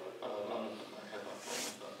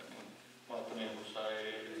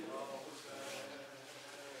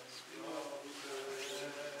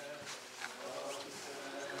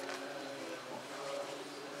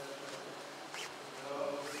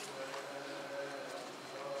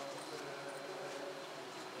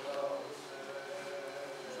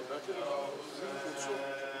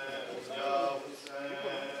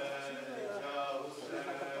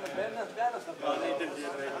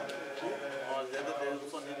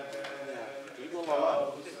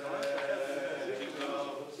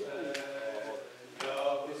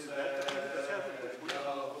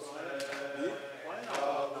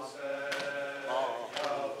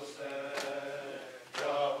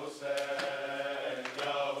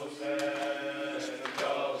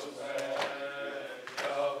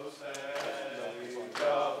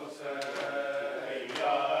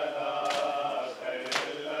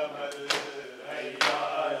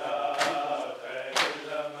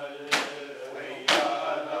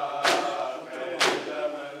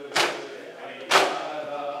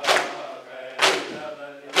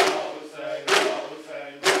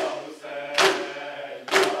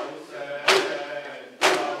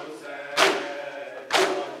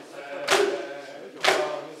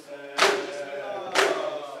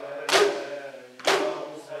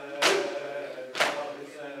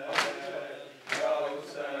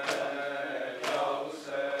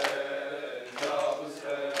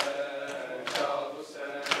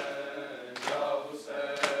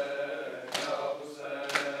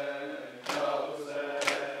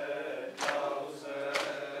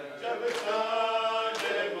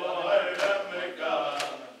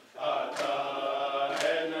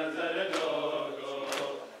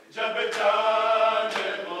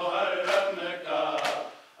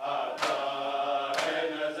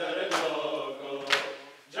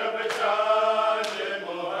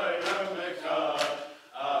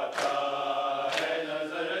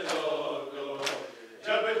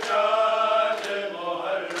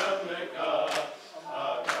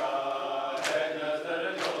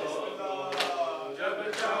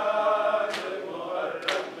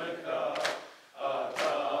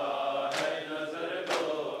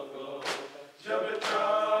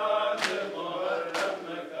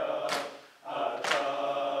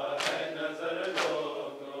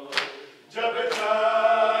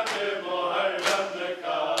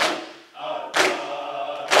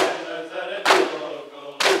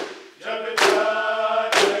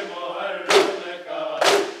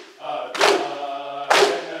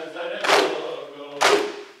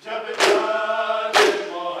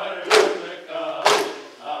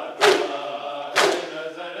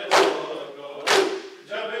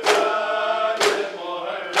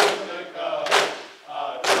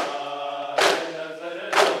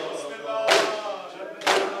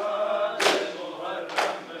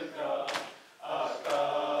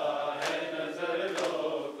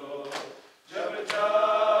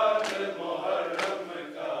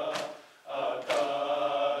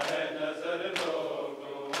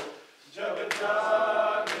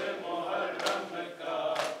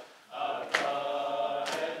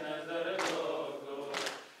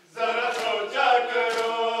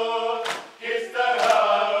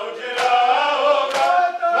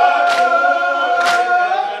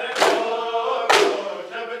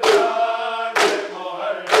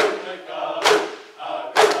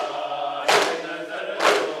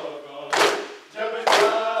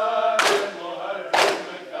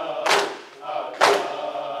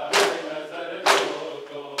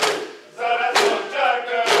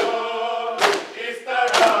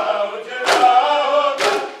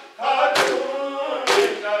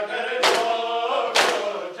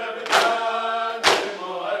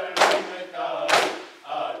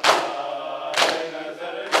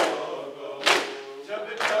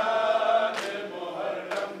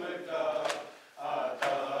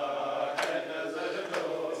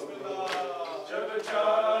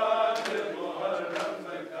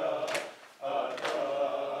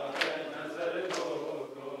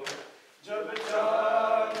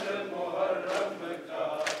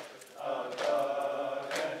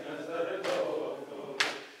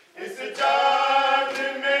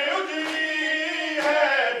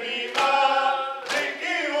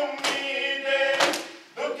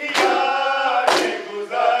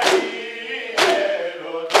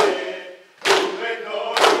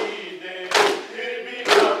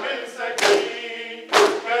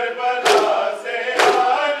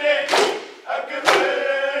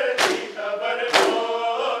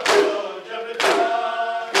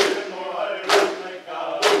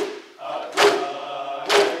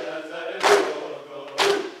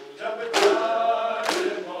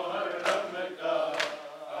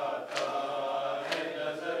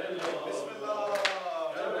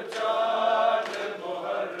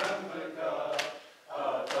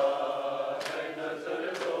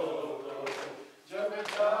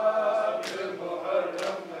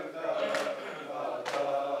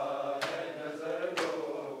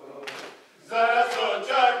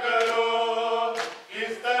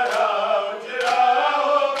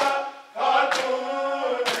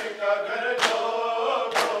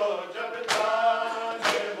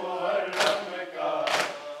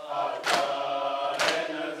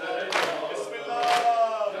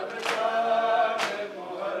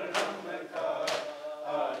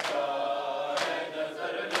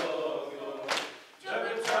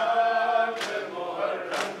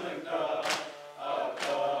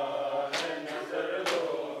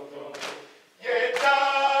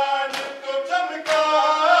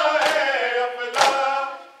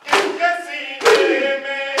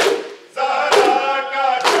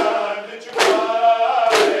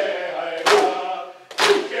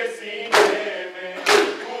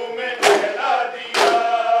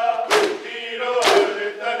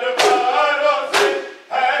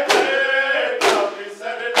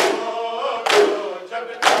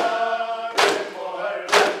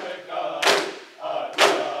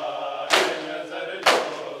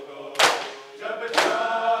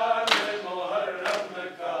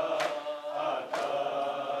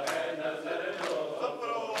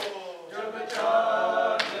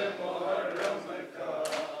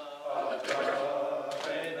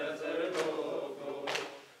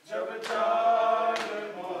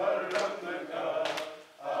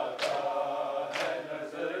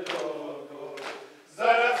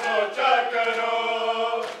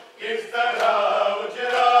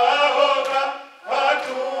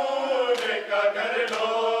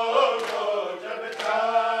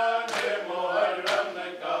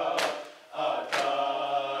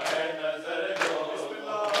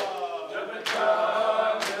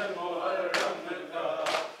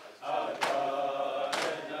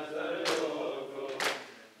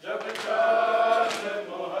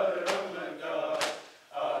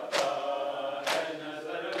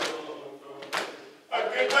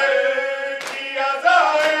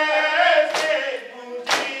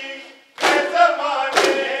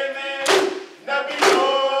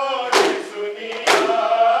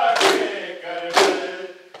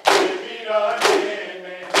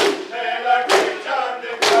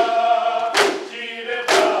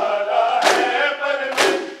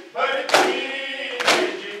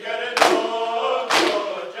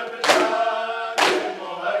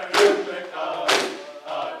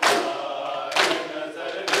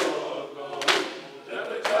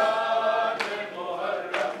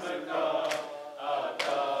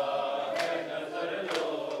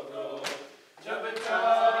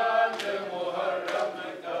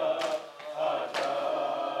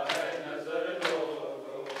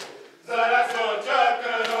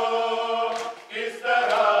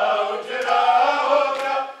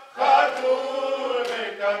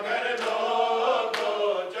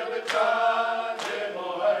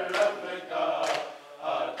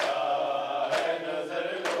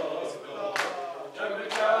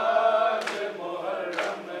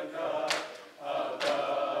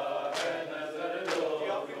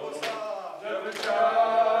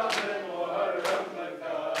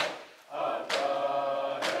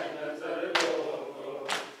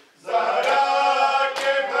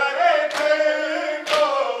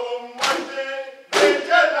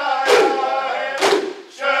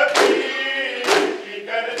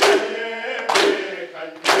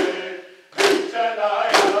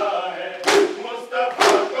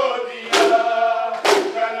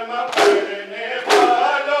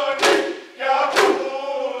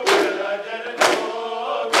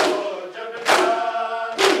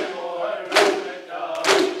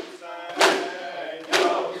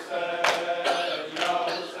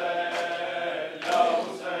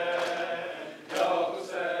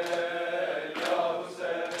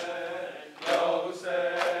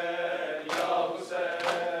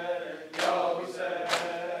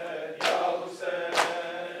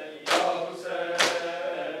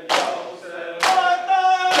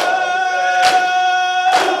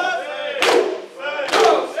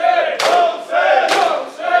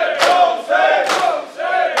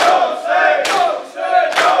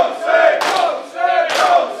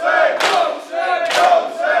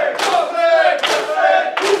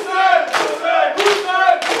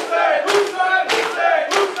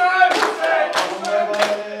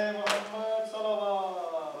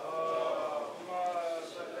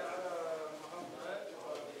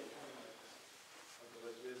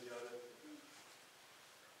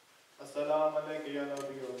يا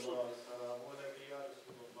نبي الله السلام عليك يا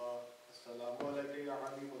رسول الله السلام عليك يا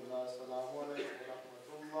حبيب الله السلام عليكم ورحمة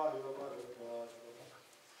الله وبركاته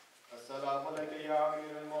السلام عليك يا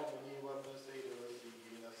أمير المؤمنين وابن سيد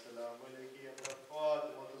الرسولين السلام عليك يا ابن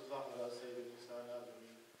فاطمة الزهراء سيد النساء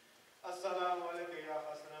العالمين السلام عليك يا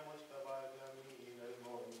حسن مجتبى أمين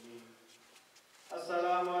المؤمنين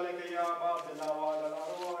السلام عليك يا أبا عبد الله